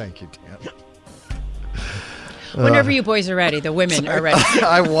 Thank you, Dan. Whenever you boys are ready, the women are ready.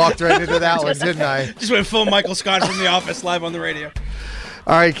 I walked right into that one, didn't I? Just went full Michael Scott from The Office live on the radio.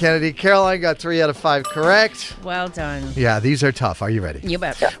 All right, Kennedy. Caroline got 3 out of 5 correct. Well done. Yeah, these are tough. Are you ready? You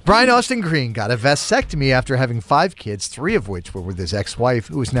bet. Brian Austin Green got a vasectomy after having 5 kids, 3 of which were with his ex-wife,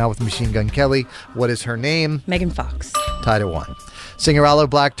 who is now with Machine Gun Kelly. What is her name? Megan Fox. Tied at 1. Singer Aloe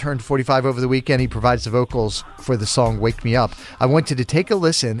Black turned 45 over the weekend. He provides the vocals for the song Wake Me Up. I want you to take a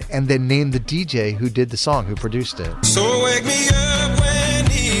listen and then name the DJ who did the song, who produced it. So wake me up when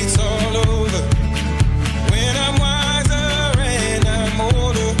it's all over, when I'm wiser and I'm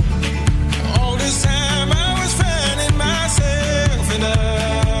older. All this time I was finding myself and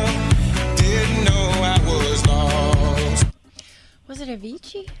I didn't know I was lost. Was it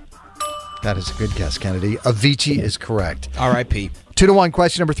Avicii? That is a good guess, Kennedy. Avicii is correct. R.I.P. 2-1.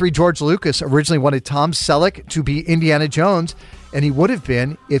 Question number 3. George Lucas originally wanted Tom Selleck to be Indiana Jones, and he would have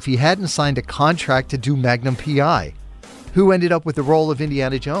been if he hadn't signed a contract to do Magnum P.I. Who ended up with the role of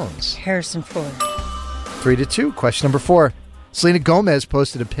Indiana Jones? Harrison Ford. 3-2. Question number 4. Selena Gomez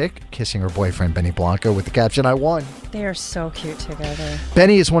posted a pic kissing her boyfriend Benny Blanco with the caption, "I won." They are so cute together.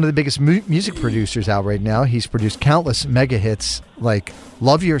 Benny is one of the biggest music producers out right now. He's produced countless mega hits like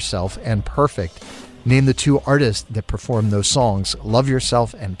Love Yourself and Perfect. Name the 2 artists that performed those songs, Love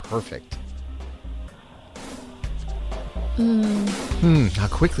Yourself and Perfect. How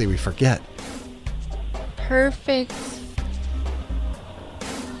quickly we forget. Perfect.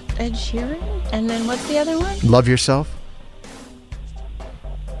 Ed Sheeran? And then what's the other one? Love Yourself.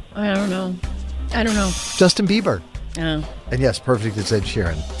 I don't know. Justin Bieber. Oh. And yes, Perfect is Ed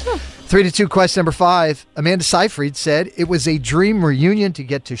Sheeran. 3-2. Question number 5. Amanda Seyfried said it was a dream reunion to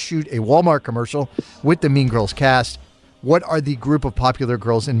get to shoot a Walmart commercial with the Mean Girls cast. What are the group of popular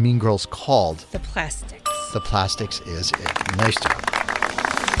girls in Mean Girls called? The Plastics. The Plastics is it. Nice job.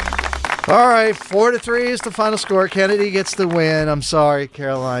 All right, 4-3 is the final score. Kennedy gets the win. I'm sorry,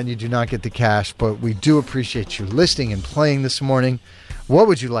 Caroline, you do not get the cash, but we do appreciate you listening and playing this morning. What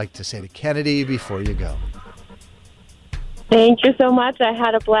would you like to say to Kennedy before you go? Thank you so much. I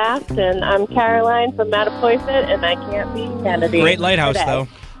had a blast, and I'm Caroline from Mattapoisett, and I can't beat Kennedy. Great lighthouse, today. though.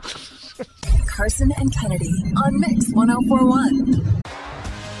 Carson and Kennedy on Mix 104.1.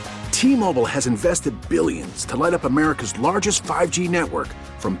 T-Mobile has invested billions to light up America's largest 5G network,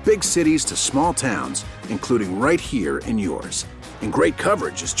 from big cities to small towns, including right here in yours. And great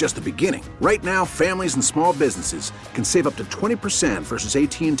coverage is just the beginning. Right now, families and small businesses can save up to 20% versus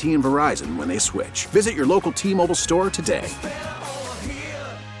AT&T and Verizon when they switch. Visit your local T-Mobile store today.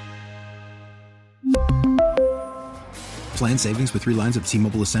 Plan savings with 3 lines of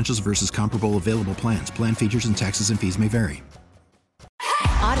T-Mobile Essentials versus comparable available plans. Plan features and taxes and fees may vary.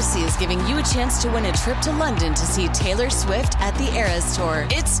 Odyssey is giving you a chance to win a trip to London to see Taylor Swift at the Eras Tour.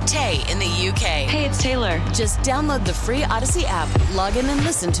 It's Tay in the UK. Hey, it's Taylor. Just download the free Odyssey app, log in and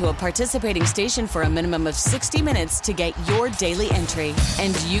listen to a participating station for a minimum of 60 minutes to get your daily entry.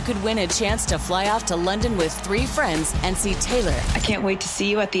 And you could win a chance to fly off to London with 3 friends and see Taylor. I can't wait to see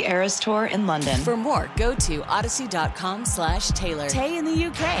you at the Eras Tour in London. For more, go to odyssey.com/Taylor. Tay in the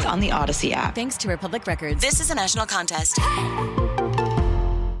UK. It's on the Odyssey app. Thanks to Republic Records. This is a national contest.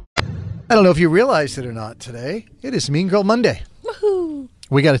 I don't know if you realized it or not today. It is Mean Girl Monday. Woohoo!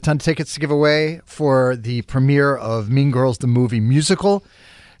 We got a ton of tickets to give away for the premiere of Mean Girls, the movie musical.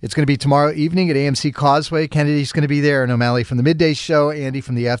 It's going to be tomorrow evening at AMC Causeway. Kennedy's going to be there, and O'Malley from the midday show. Andy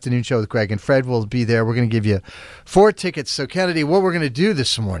from the afternoon show with Greg and Fred will be there. We're going to give you 4 tickets. So, Kennedy, what we're going to do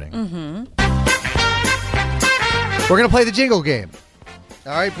this morning, we're going to play the jingle game.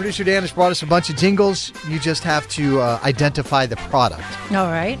 All right, producer Dan has brought us a bunch of jingles. You just have to identify the product.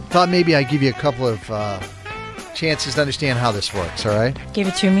 All right. Thought maybe I'd give you a couple of chances to understand how this works, all right? Give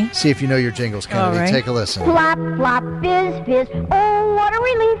it to me. See if you know your jingles, Kennedy. All right. Take a listen. Plop, plop, fizz, fizz. Oh, what a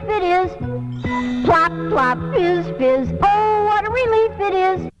relief it is. Plop, plop, fizz, fizz. Oh, what a relief it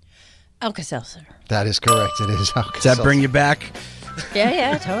is. Alka-Seltzer. That is correct. It is Alka-Seltzer. Does that bring you back?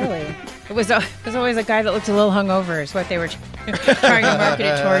 Yeah, totally. It was always a guy that looked a little hungover is what they were trying to market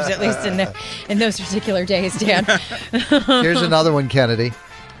it towards, at least in those particular days, Dan. Here's another one, Kennedy.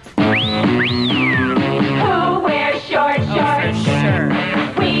 Who wears short shorts? Sure.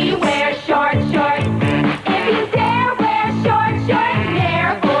 We wear short shorts. If you dare wear short shorts,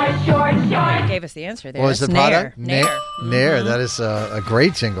 Nair for short shorts. Gave us the answer there. What was the It's product? Nair. Nair. That is a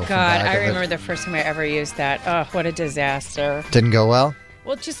great jingle. God, from back I in the- remember the first time I ever used that. Oh, what a disaster. Didn't go well?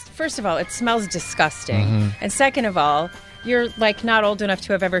 Well, just first of all, it smells disgusting. Mhm. And second of all, you're like not old enough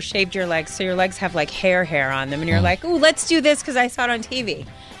to have ever shaved your legs, so your legs have like hair on them. And you're like, ooh, let's do this because I saw it on TV.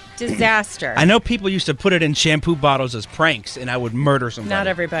 Disaster. I know people used to put it in shampoo bottles as pranks, and I would murder somebody. Not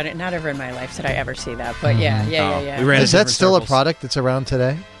ever in my life did I ever see that. But yeah. We ran Is that different still a circles. product that's around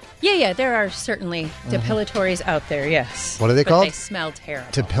today? Yeah, there are certainly depilatories out there, yes. What are they but called? They smell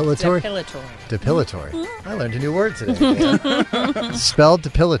terrible. Depilatory? Depilatory. Depilatory. I learned a new word today. Spelled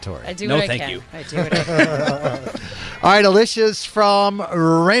depilatory. I do what I can. I do what I can. All right, Alicia's from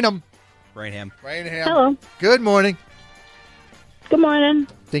Raynham. Raynham. Hello. Good morning. Good morning.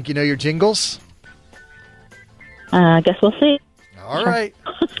 Think you know your jingles? I guess we'll see. All right.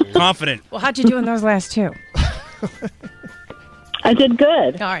 Confident. Well, how'd you do in those last two? I did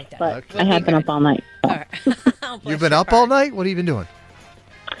good. All right, then. But I have been up all night. You've been up all night? What have you been doing?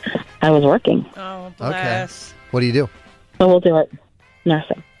 I was working. Oh, bless. What do you do? So we'll do it.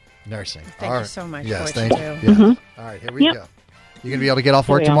 Nursing. Nursing. Thank All you right. so much Yes, for what thank you you. do. Yes. Mhm. All right, here we Yep. go. You going to be able to get off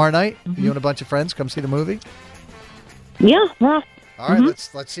Here work we are. tomorrow night? You and a bunch of friends come see the movie? Yeah, rough. All right,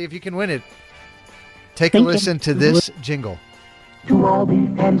 let's see if you can win it. Take Thank a you. listen to this jingle. To all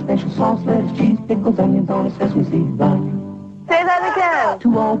beef patty, special sauce, lettuce, cheese, pickles, onions on a sesame seed bun. Say that again.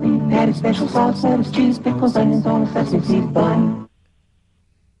 To all beef patty, special sauce, lettuce, cheese, pickles, onions on a sesame seed bun.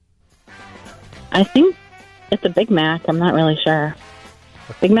 I think it's a Big Mac. I'm not really sure.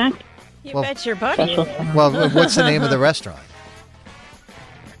 Big Mac? You Well- bet your butt. it Special is. sauce. Well, what's the name of the restaurant?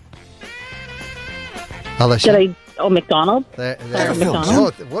 Alicia? Did I? Oh, McDonald's? There Oh, we go.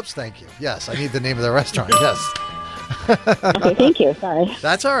 McDonald's? Oh, whoops, thank you. Yes, I need the name of the restaurant. Yes. Okay, thank you. Sorry.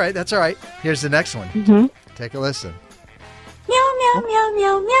 That's all right. That's all right. Here's the next one. Mm-hmm. Take a listen. Meow meow meow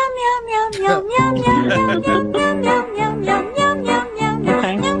meow meow meow meow meow meow meow meow meow meow meow meow meow meow meow meow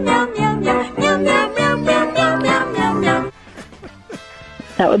Okay. meow meow meow meow meow meow meow meow meow meow meow.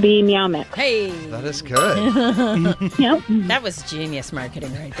 That would be Meow Mix. Hey. That is good. Yep. That was genius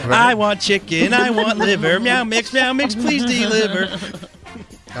marketing right there. I want chicken. I want liver. Meow mix, please deliver.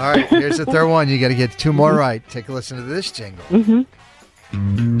 All right, here's the third one. You got to get two more right. Take a listen to this jingle. Mm-hmm.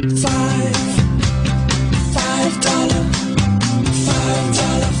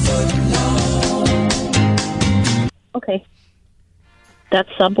 Okay. That's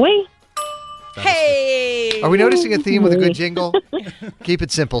Subway? Hey. Are we noticing a theme with a good jingle? Keep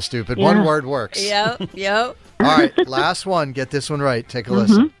it simple, stupid. Yeah. One word works. Yep. All right, last one. Get this one right. Take a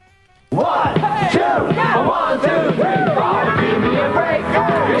listen. 1, 2, 1, 2, 3, 4. Give me a break.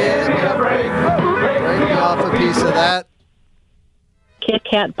 Give me a break. Break me off a piece of that. Kit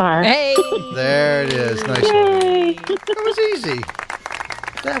Kat Bar. Hey. There it is. Nice. Yay. That was easy.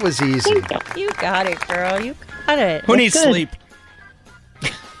 That was easy. You got it, girl. You got it. Who needs good. sleep?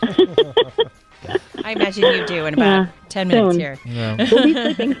 I imagine you do in about 10 minutes here. No. We'll be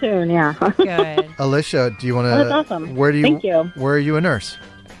sleeping soon, yeah. Good. Alicia, do you want to? Oh, that's awesome. Where do you? Thank you. Where are you a nurse?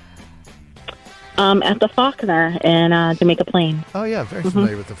 At the Faulkner in Jamaica Plain. Oh yeah, very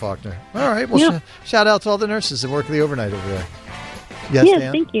familiar with the Faulkner. All right. Well, Yeah. shout out to all the nurses that work the overnight over there. Yes,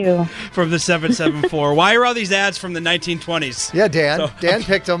 Dan? thank you. From the 774. Why are all these ads from the 1920s? Yeah, Dan. Dan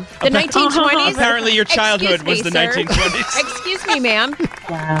picked them. The 1920s? Apparently your childhood was the 1920s. Excuse me, ma'am.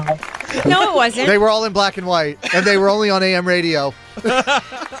 Wow. No, it wasn't. They were all in black and white, and they were only on AM radio. How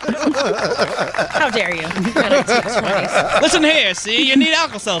dare you? The 1920s. Listen here, see, you need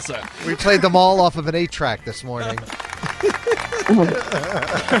Alka-Seltzer. We played them all off of an 8-track this morning.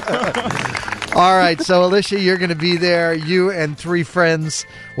 All right, so Alicia, you're going to be there. You and 3 friends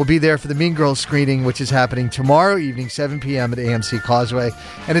will be there for the Mean Girls screening, which is happening tomorrow evening, 7 p.m. at AMC Causeway.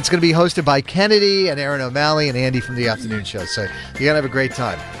 And it's going to be hosted by Kennedy and Aaron O'Malley and Andy from the afternoon show. So you're going to have a great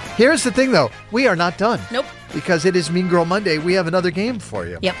time. Here's the thing, though. We are not done. Nope. Because it is Mean Girl Monday. We have another game for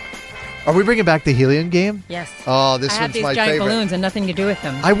you. Yep. Are we bringing back the helium game? Yes. Oh, this I one's have these my giant favorite. balloons and nothing to do with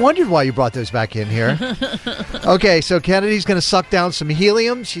them. I wondered why you brought those back in here. Okay, so Kennedy's going to suck down some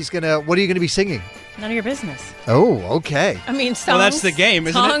helium. She's going to. What are you going to be singing? None of your business. Oh, okay. I mean, songs. Well, that's the game,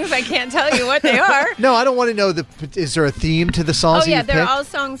 isn't it? Songs, I can't tell you what they are. No, I don't want to know. Is there a theme to the songs? Oh, yeah, that you they're picked? all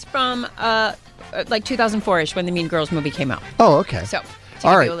songs from like 2004-ish when the Mean Girls movie came out. Oh, okay. So, to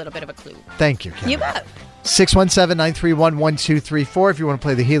all give right. you a little bit of a clue. Thank you, Kennedy. You bet. 617-931-1234 if you want to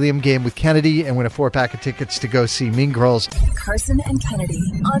play the helium game with Kennedy and win a 4-pack of tickets to go see Mean Girls. Carson and Kennedy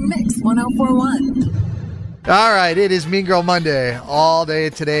on Mix 104.1. All right, it is Mean Girl Monday. All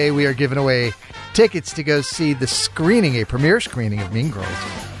day today we are giving away tickets to go see the screening, a premiere screening of Mean Girls.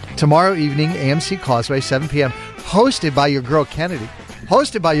 Tomorrow evening, AMC Causeway, 7 p.m., hosted by your girl Kennedy,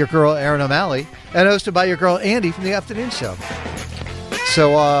 hosted by your girl Erin O'Malley, and hosted by your girl Andy from the Afternoon Show.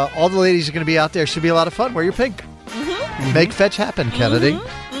 So all the ladies are going to be out there. Should be a lot of fun. Wear your pink. Mm-hmm. Make fetch happen, Kennedy.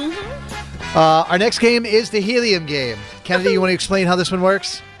 Our next game is the helium game. Kennedy, you want to explain how this one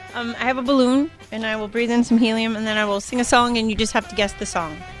works? I have a balloon, and I will breathe in some helium, and then I will sing a song, and you just have to guess the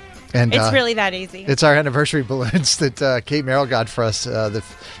song. And it's really that easy. It's our anniversary balloons that Kate Merrill got for us, the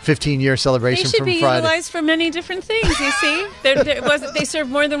 15-year celebration They should from be Friday. utilized for many different things, you see. They serve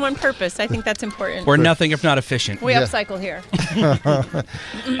more than one purpose. I think that's important. We're nothing if not efficient. We upcycle here.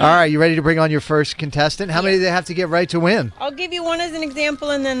 All right, you ready to bring on your first contestant? How many do they have to get right to win? I'll give you one as an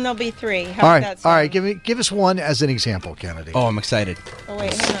example, and then there'll be three. How's All right, that all sound? right. Give us one as an example, Kennedy. Oh, I'm excited. Oh,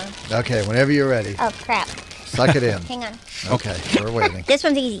 wait, hang on. Okay, whenever you're ready. Oh, crap. Suck it in. Hang on. Okay, we're waiting. This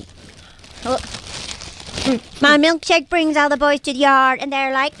one's easy. Oh. My milkshake brings all the boys to the yard, and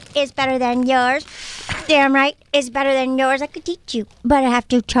they're like, it's better than yours. Damn right, it's better than yours. I could teach you, but I have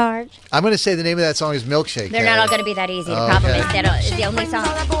to charge. I'm going to say the name of that song is Milkshake. They're not all going to be that easy. The problem is that it's the only song.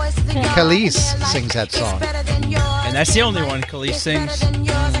 Khalees sings that song. And that's the only one Khalees sings.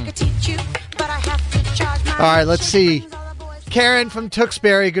 All right, let's see. Karen from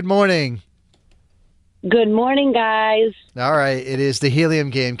Tewksbury, good morning. Good morning, guys. All right, it is the helium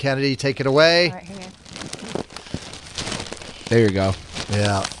game. Kennedy, take it away. All right, hang on. There you go.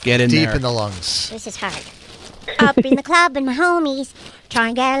 Yeah. Get in Deep there. in the lungs. This is hard. Up in the club with my homies,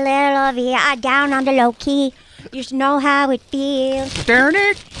 trying to get a little of it down on the low key. You should know how it feels. Darn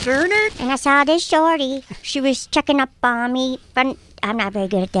it. And I saw this shorty. She was checking up on me. But I'm not very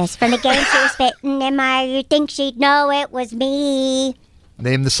good at this. From the game she was spitting in my ear. Think she'd know it was me.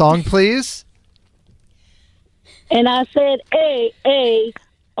 Name the song, please. And I said, hey.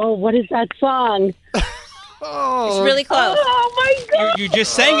 Oh, what is that song? Oh, it's really close. Oh, my God. You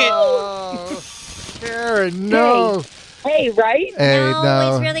just sang it. Oh, Karen, no. Hey, right? Hey,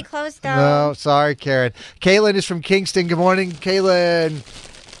 no. It's really close, though. No, sorry, Karen. Caitlin is from Kingston. Good morning, Caitlin.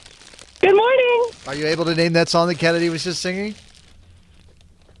 Good morning. Are you able to name that song that Kennedy was just singing?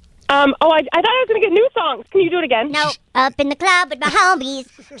 I thought I was going to get new songs. Can you do it again? No, up in the club with my homies,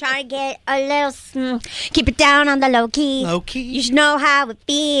 trying to get a little, keep it down on the low key. Low key. You should know how it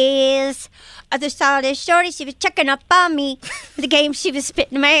feels. I just saw this shorty, she was checking up on me. The game she was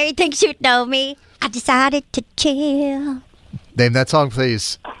spitting in my ear, think she would know me. I decided to chill. Name that song,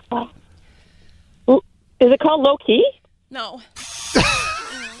 please. Is it called Low Key? No.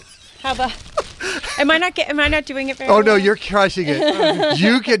 How about? Am I not doing it very Oh, well? no, you're crushing it.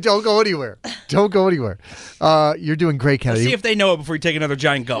 Don't go anywhere. Don't go anywhere. You're doing great, Let's Kennedy. see if they know it before you take another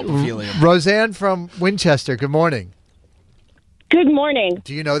giant gulp of helium. Roseanne from Winchester, good morning. Good morning.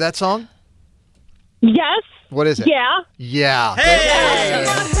 Do you know that song? Yes. What is it? Yeah. Yeah. Hey!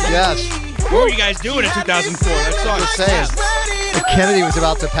 Yes. What were you guys doing in 2004? That song Just saying. Kennedy was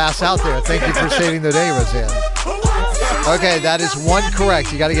about to pass out there. Thank you for saving the day, Roseanne. Okay, that is one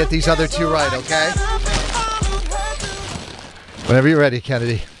correct. You got to get these other two right, okay? Whenever you're ready,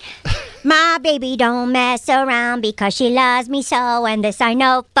 Kennedy. My baby don't mess around because she loves me so, and this I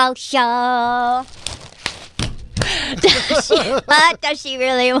know for sure. But does she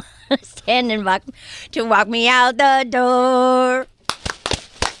really want to stand and walk me out the door?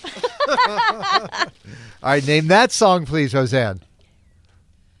 All right, name that song, please, Roseanne.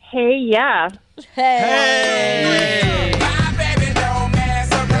 Hey, yeah. Hey. Yes.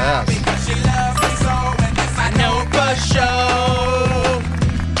 I know for sure.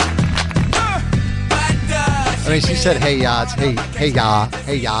 I mean, she said, hey, ya. It's hey, ya,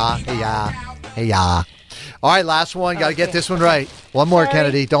 hey, ya, hey, ya, hey, ya. All right, last one. Got to get this one right. One more,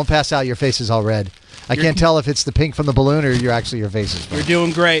 Kennedy. Don't pass out. Your face is all red. I can't tell if it's the pink from the balloon or your face is red. You're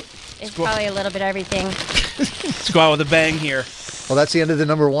doing great. It's probably a little bit of everything. Let's go out with a bang here. Well, that's the end of the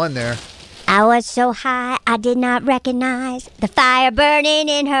number one there. I was so high, I did not recognize the fire burning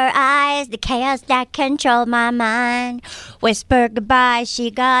in her eyes, the chaos that controlled my mind. Whispered goodbye,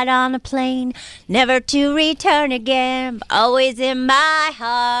 she got on a plane, never to return again, but always in my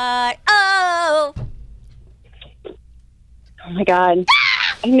heart. Oh! Oh my God.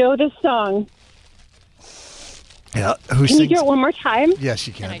 I know this song. Yeah, Can you do it one more time? Yes,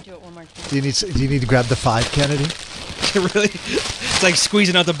 you can. Can I do it one more time? Do you need to grab the 5, Kennedy? Really? It's like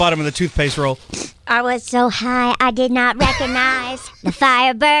squeezing out the bottom of the toothpaste roll. I was so high, I did not recognize the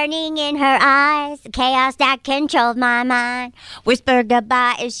fire burning in her eyes, the chaos that controlled my mind. Whispered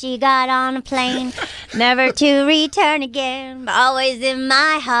goodbye as she got on a plane, never to return again, but always in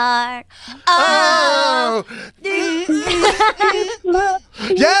my heart. Oh!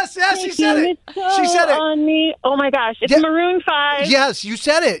 Yes, she said it. She said it. On me. Oh my gosh, it's Maroon 5. Yes, you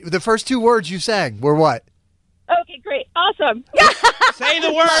said it. The first 2 words you sang were what? Okay, great. Awesome. Say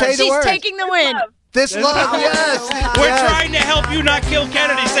the word. Say the She's word. taking the win. This love, yes. We're Yes. trying to help you not kill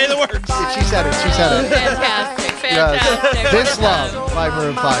Kennedy. Say the words. She said it. She said it. Fantastic. Yes. This love by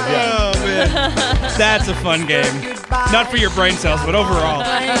Maroon 5. Yeah. Oh, man. That's a fun game. Not for your brain cells, but overall.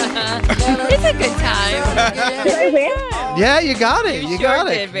 It's a good time. Yeah, you got it. You sure got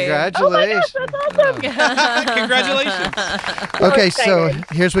did, it. babe. Congratulations. Congratulations. Okay, so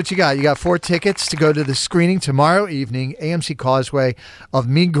here's what you got. You got 4 tickets to go to the screening tomorrow evening, AMC Causeway, of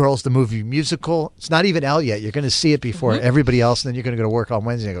Mean Girls, the movie musical. It's not even out yet. You're going to see it before everybody else, and then you're going to go to work on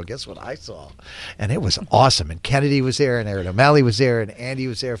Wednesday and go, guess what I saw? And it was awesome. And Kennedy was there, and Aaron O'Malley was there, and Andy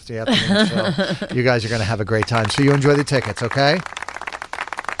was there for the afternoon. So you guys are going to have a great time. So you enjoy the tickets, okay?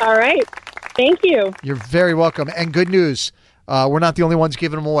 All right. Thank you. You're very welcome. And good news. We're not the only ones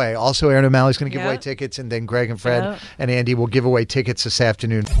giving them away. Also, Aaron O'Malley's going to give away tickets, and then Greg and Fred and Andy will give away tickets this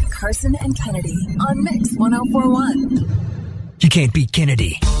afternoon. Carson and Kennedy on Mix 104.1. You can't beat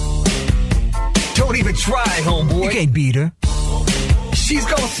Kennedy. Don't even try, homeboy. You can't beat her. She's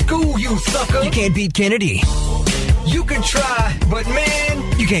gonna school you, sucker. You can't beat Kennedy. You can try, but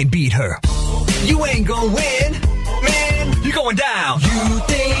man, you can't beat her. You ain't gonna win, man. You're going down. You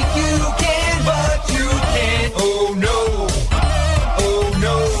think you can, but you can't. Oh no. Oh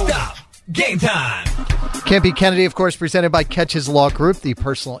no. Stop. Game time. Can't Beat Kennedy, of course, presented by Catches Law Group, the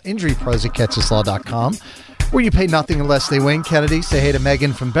personal injury pros at catcheslaw.com, where you pay nothing unless they win. Kennedy, say hey to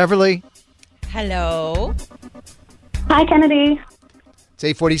Megan from Beverly. Hello. Hi, Kennedy. It's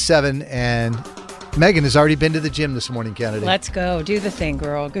 8:47, and Megan has already been to the gym this morning, Kennedy. Let's go. Do the thing,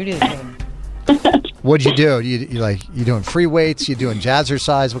 girl. Go do the thing. What'd you do? You doing free weights? You doing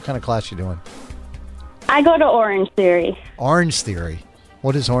jazzercise? What kind of class you doing? I go to Orange Theory. Orange Theory.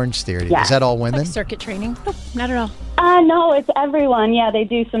 What is Orange Theory? Yeah. Is that all women? Like circuit training? Nope, not at all. No, it's everyone. Yeah, they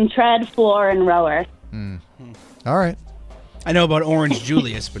do some tread, floor, and rower. All right. I know about Orange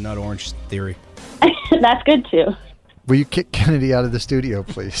Julius, but not Orange Theory. That's good, too. Will you kick Kennedy out of the studio,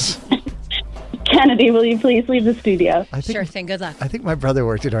 please? Kennedy, will you please leave the studio? Sure thing. Good luck. I think my brother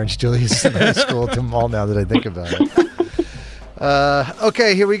worked at Orange Julius in high school at the mall, now that I think about it.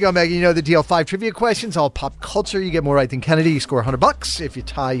 Okay, here we go, Megan. You know the deal. 5 trivia questions, all pop culture. You get more right than Kennedy. You score $100. If you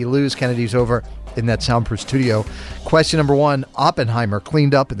tie, you lose. Kennedy's over in that soundproof studio. Question number 1. Oppenheimer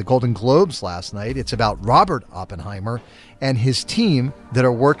cleaned up in the Golden Globes last night. It's about Robert Oppenheimer and his team that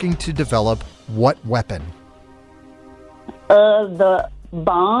are working to develop what weapon? The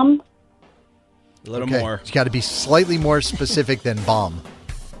bomb. A little more. It's got to be slightly more specific than bomb.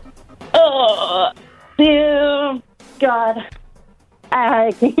 Oh, dear God.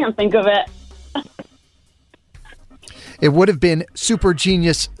 I can't think of it. It would have been super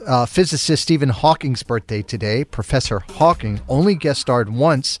genius physicist Stephen Hawking's birthday today. Professor Hawking only guest starred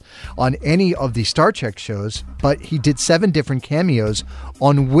once on any of the Star Trek shows, but he did 7 different cameos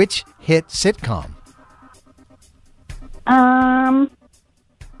on which hit sitcom?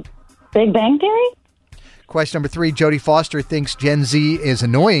 Big Bang Theory? Question number 3. Jodie Foster thinks Gen Z is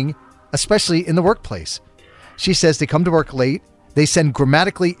annoying, especially in the workplace. She says they come to work late, they send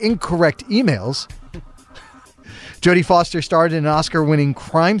grammatically incorrect emails. Jodie Foster starred in an Oscar-winning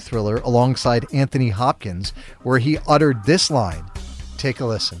crime thriller alongside Anthony Hopkins, where he uttered this line. Take a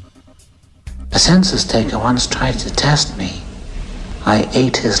listen. A census taker once tried to test me. I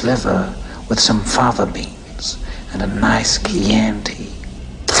ate his liver with some fava beans and a nice Chianti.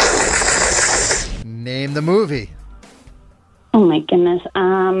 Name the movie. Oh, my goodness.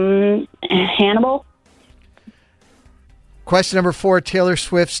 Hannibal? Question number 4. Taylor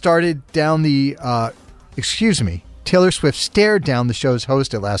Swift stared down the show's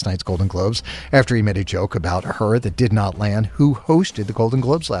host at last night's Golden Globes after he made a joke about her that did not land. Who hosted the Golden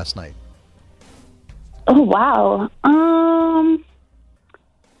Globes last night? Oh, wow.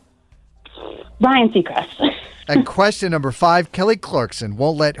 Ryan Seacrest. And question number 5, Kelly Clarkson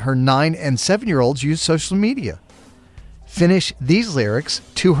won't let her 9 and 7-year-olds use social media. Finish these lyrics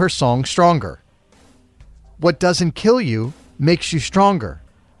to her song Stronger. What doesn't kill you makes you stronger.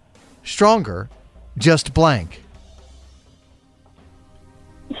 Stronger, just blank.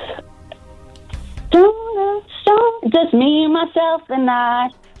 Just me, myself, and I.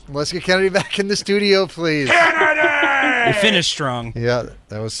 Let's get Kennedy back in the studio, please. Kennedy! You finished strong. Yeah,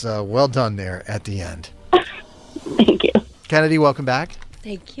 that was well done there at the end. Thank you. Kennedy, welcome back.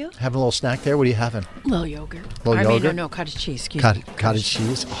 Thank you. Having a little snack there? What are you having? Little yogurt. No, cottage cheese. Excuse me. Cottage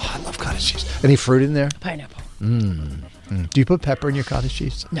cheese? Oh, I love cottage cheese. Any fruit in there? Pineapple. Do you put pepper in your cottage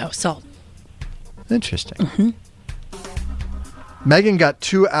cheese? No, salt. Interesting. Mm-hmm. Megan got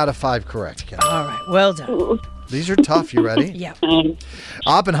 2 out of 5 correct, Kennedy. All right, well done. These are tough. You ready? Yeah.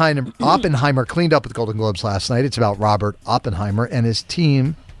 Oppenheimer cleaned up with the Golden Globes last night. It's about Robert Oppenheimer and his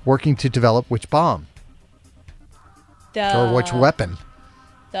team working to develop which bomb? Or which weapon?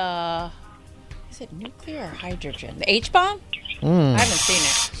 Is it nuclear or hydrogen? The H-bomb? I haven't seen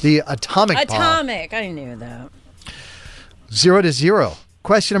it. The atomic bomb. Atomic. I knew that. 0-0.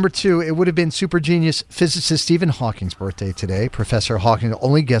 Question number 2. It would have been super genius physicist Stephen Hawking's birthday today. Professor Hawking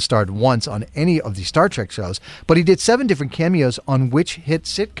only guest starred once on any of the Star Trek shows, but he did 7 different cameos on which hit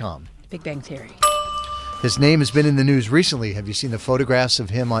sitcom? Big Bang Theory. His name has been in the news recently. Have you seen the photographs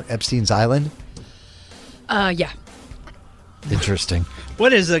of him on Epstein's Island? Yeah. Interesting.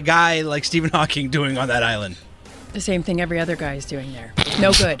 What is a guy like Stephen Hawking doing on that island? The same thing every other guy is doing there.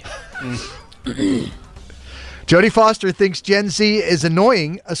 No good. Jodie Foster thinks Gen Z is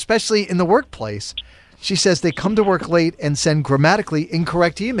annoying, especially in the workplace. She says they come to work late and send grammatically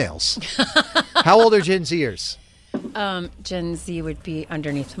incorrect emails. How old are Gen Zers? Gen Z would be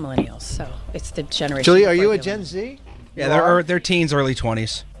underneath the millennials, so it's the generation. Julie, are you a Gen Z? Yeah, they're teens, early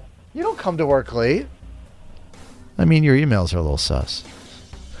 20s. You don't come to work late. I mean, your emails are a little sus.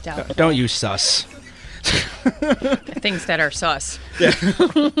 Don't use sus. Things that are sus. Yeah.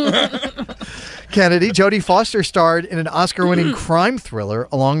 Kennedy, Jodie Foster starred in an Oscar-winning crime thriller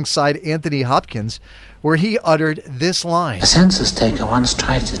alongside Anthony Hopkins, where he uttered this line. A census taker once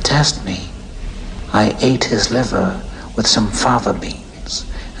tried to test me. I ate his liver with some fava beans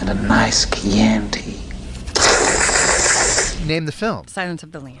and a nice Chianti. Name the film. Silence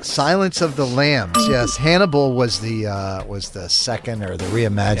of the Lambs. Silence of the Lambs. Yes, Hannibal was the second or the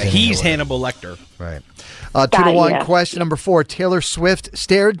reimagining. Yeah, he's Hannibal Lecter. Right. 2-1. Question number 4. Taylor Swift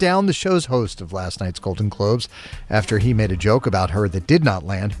stared down the show's host of last night's Golden Globes after he made a joke about her that did not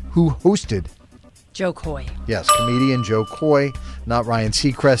land. Who hosted? Joe Coy. Yes, comedian Joe Coy, not Ryan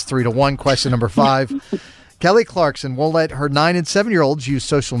Seacrest. 3-1. Question number 5. Kelly Clarkson won't let her 9 and 7-year-olds use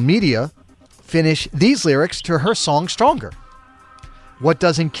social media. Finish these lyrics to her song Stronger. What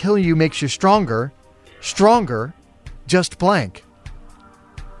doesn't kill you makes you stronger. Stronger, just blank.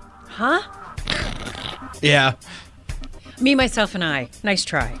 Huh? Yeah. Me, myself, and I. Nice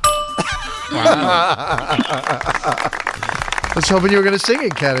try. I was hoping you were going to sing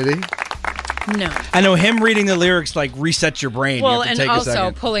it, Kennedy. No. I know him reading the lyrics like resets your brain. Well, you have to and take also a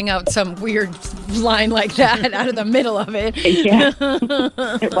second. pulling out some weird line like that out of the middle of it. Yeah.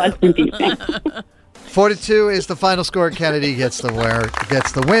 It was confusing. 4-2 is the final score. Kennedy gets the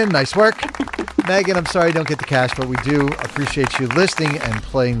win. Nice work. Megan, I'm sorry you don't get the cash, but we do appreciate you listening and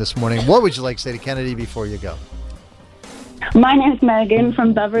playing this morning. What would you like to say to Kennedy before you go? My name's Megan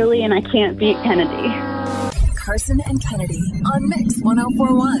from Beverly, and I can't beat Kennedy. Carson and Kennedy on Mix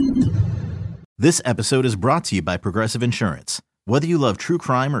 104.1. This episode is brought to you by Progressive Insurance. Whether you love true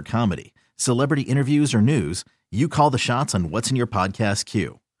crime or comedy, celebrity interviews or news, you call the shots on what's in your podcast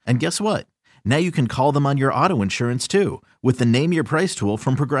queue. And guess what? Now you can call them on your auto insurance too with the Name Your Price tool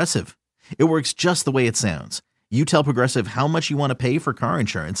from Progressive. It works just the way it sounds. You tell Progressive how much you want to pay for car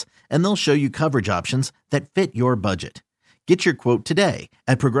insurance, and they'll show you coverage options that fit your budget. Get your quote today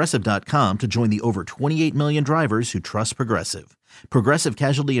at Progressive.com to join the over 28 million drivers who trust Progressive. Progressive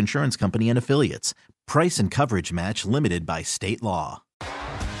Casualty Insurance Company and Affiliates. Price and coverage match limited by state law.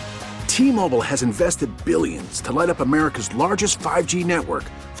 T-Mobile has invested billions to light up America's largest 5G network,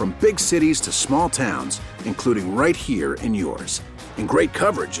 from big cities to small towns, including right here in yours. And great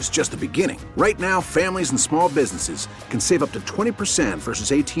coverage is just the beginning. Right now, families and small businesses can save up to 20%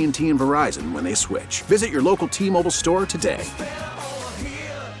 versus AT&T and Verizon when they switch. Visit your local T-Mobile store today.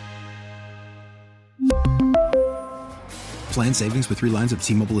 Plan savings with 3 lines of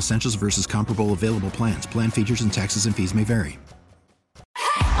T-Mobile Essentials versus comparable available plans. Plan features and taxes and fees may vary.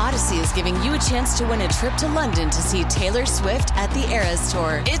 Odyssey is giving you a chance to win a trip to London to see Taylor Swift at the Eras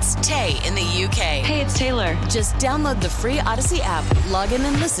Tour. It's Tay in the UK. Hey, it's Taylor. Just download the free Odyssey app, log in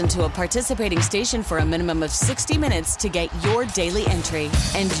and listen to a participating station for a minimum of 60 minutes to get your daily entry.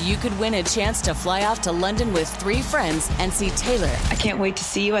 And you could win a chance to fly off to London with 3 friends and see Taylor. I can't wait to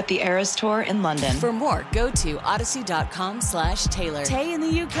see you at the Eras Tour in London. For more, go to odyssey.com/Taylor. Tay in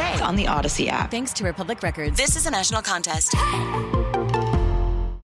the UK. It's on the Odyssey app. Thanks to Republic Records. This is a national contest.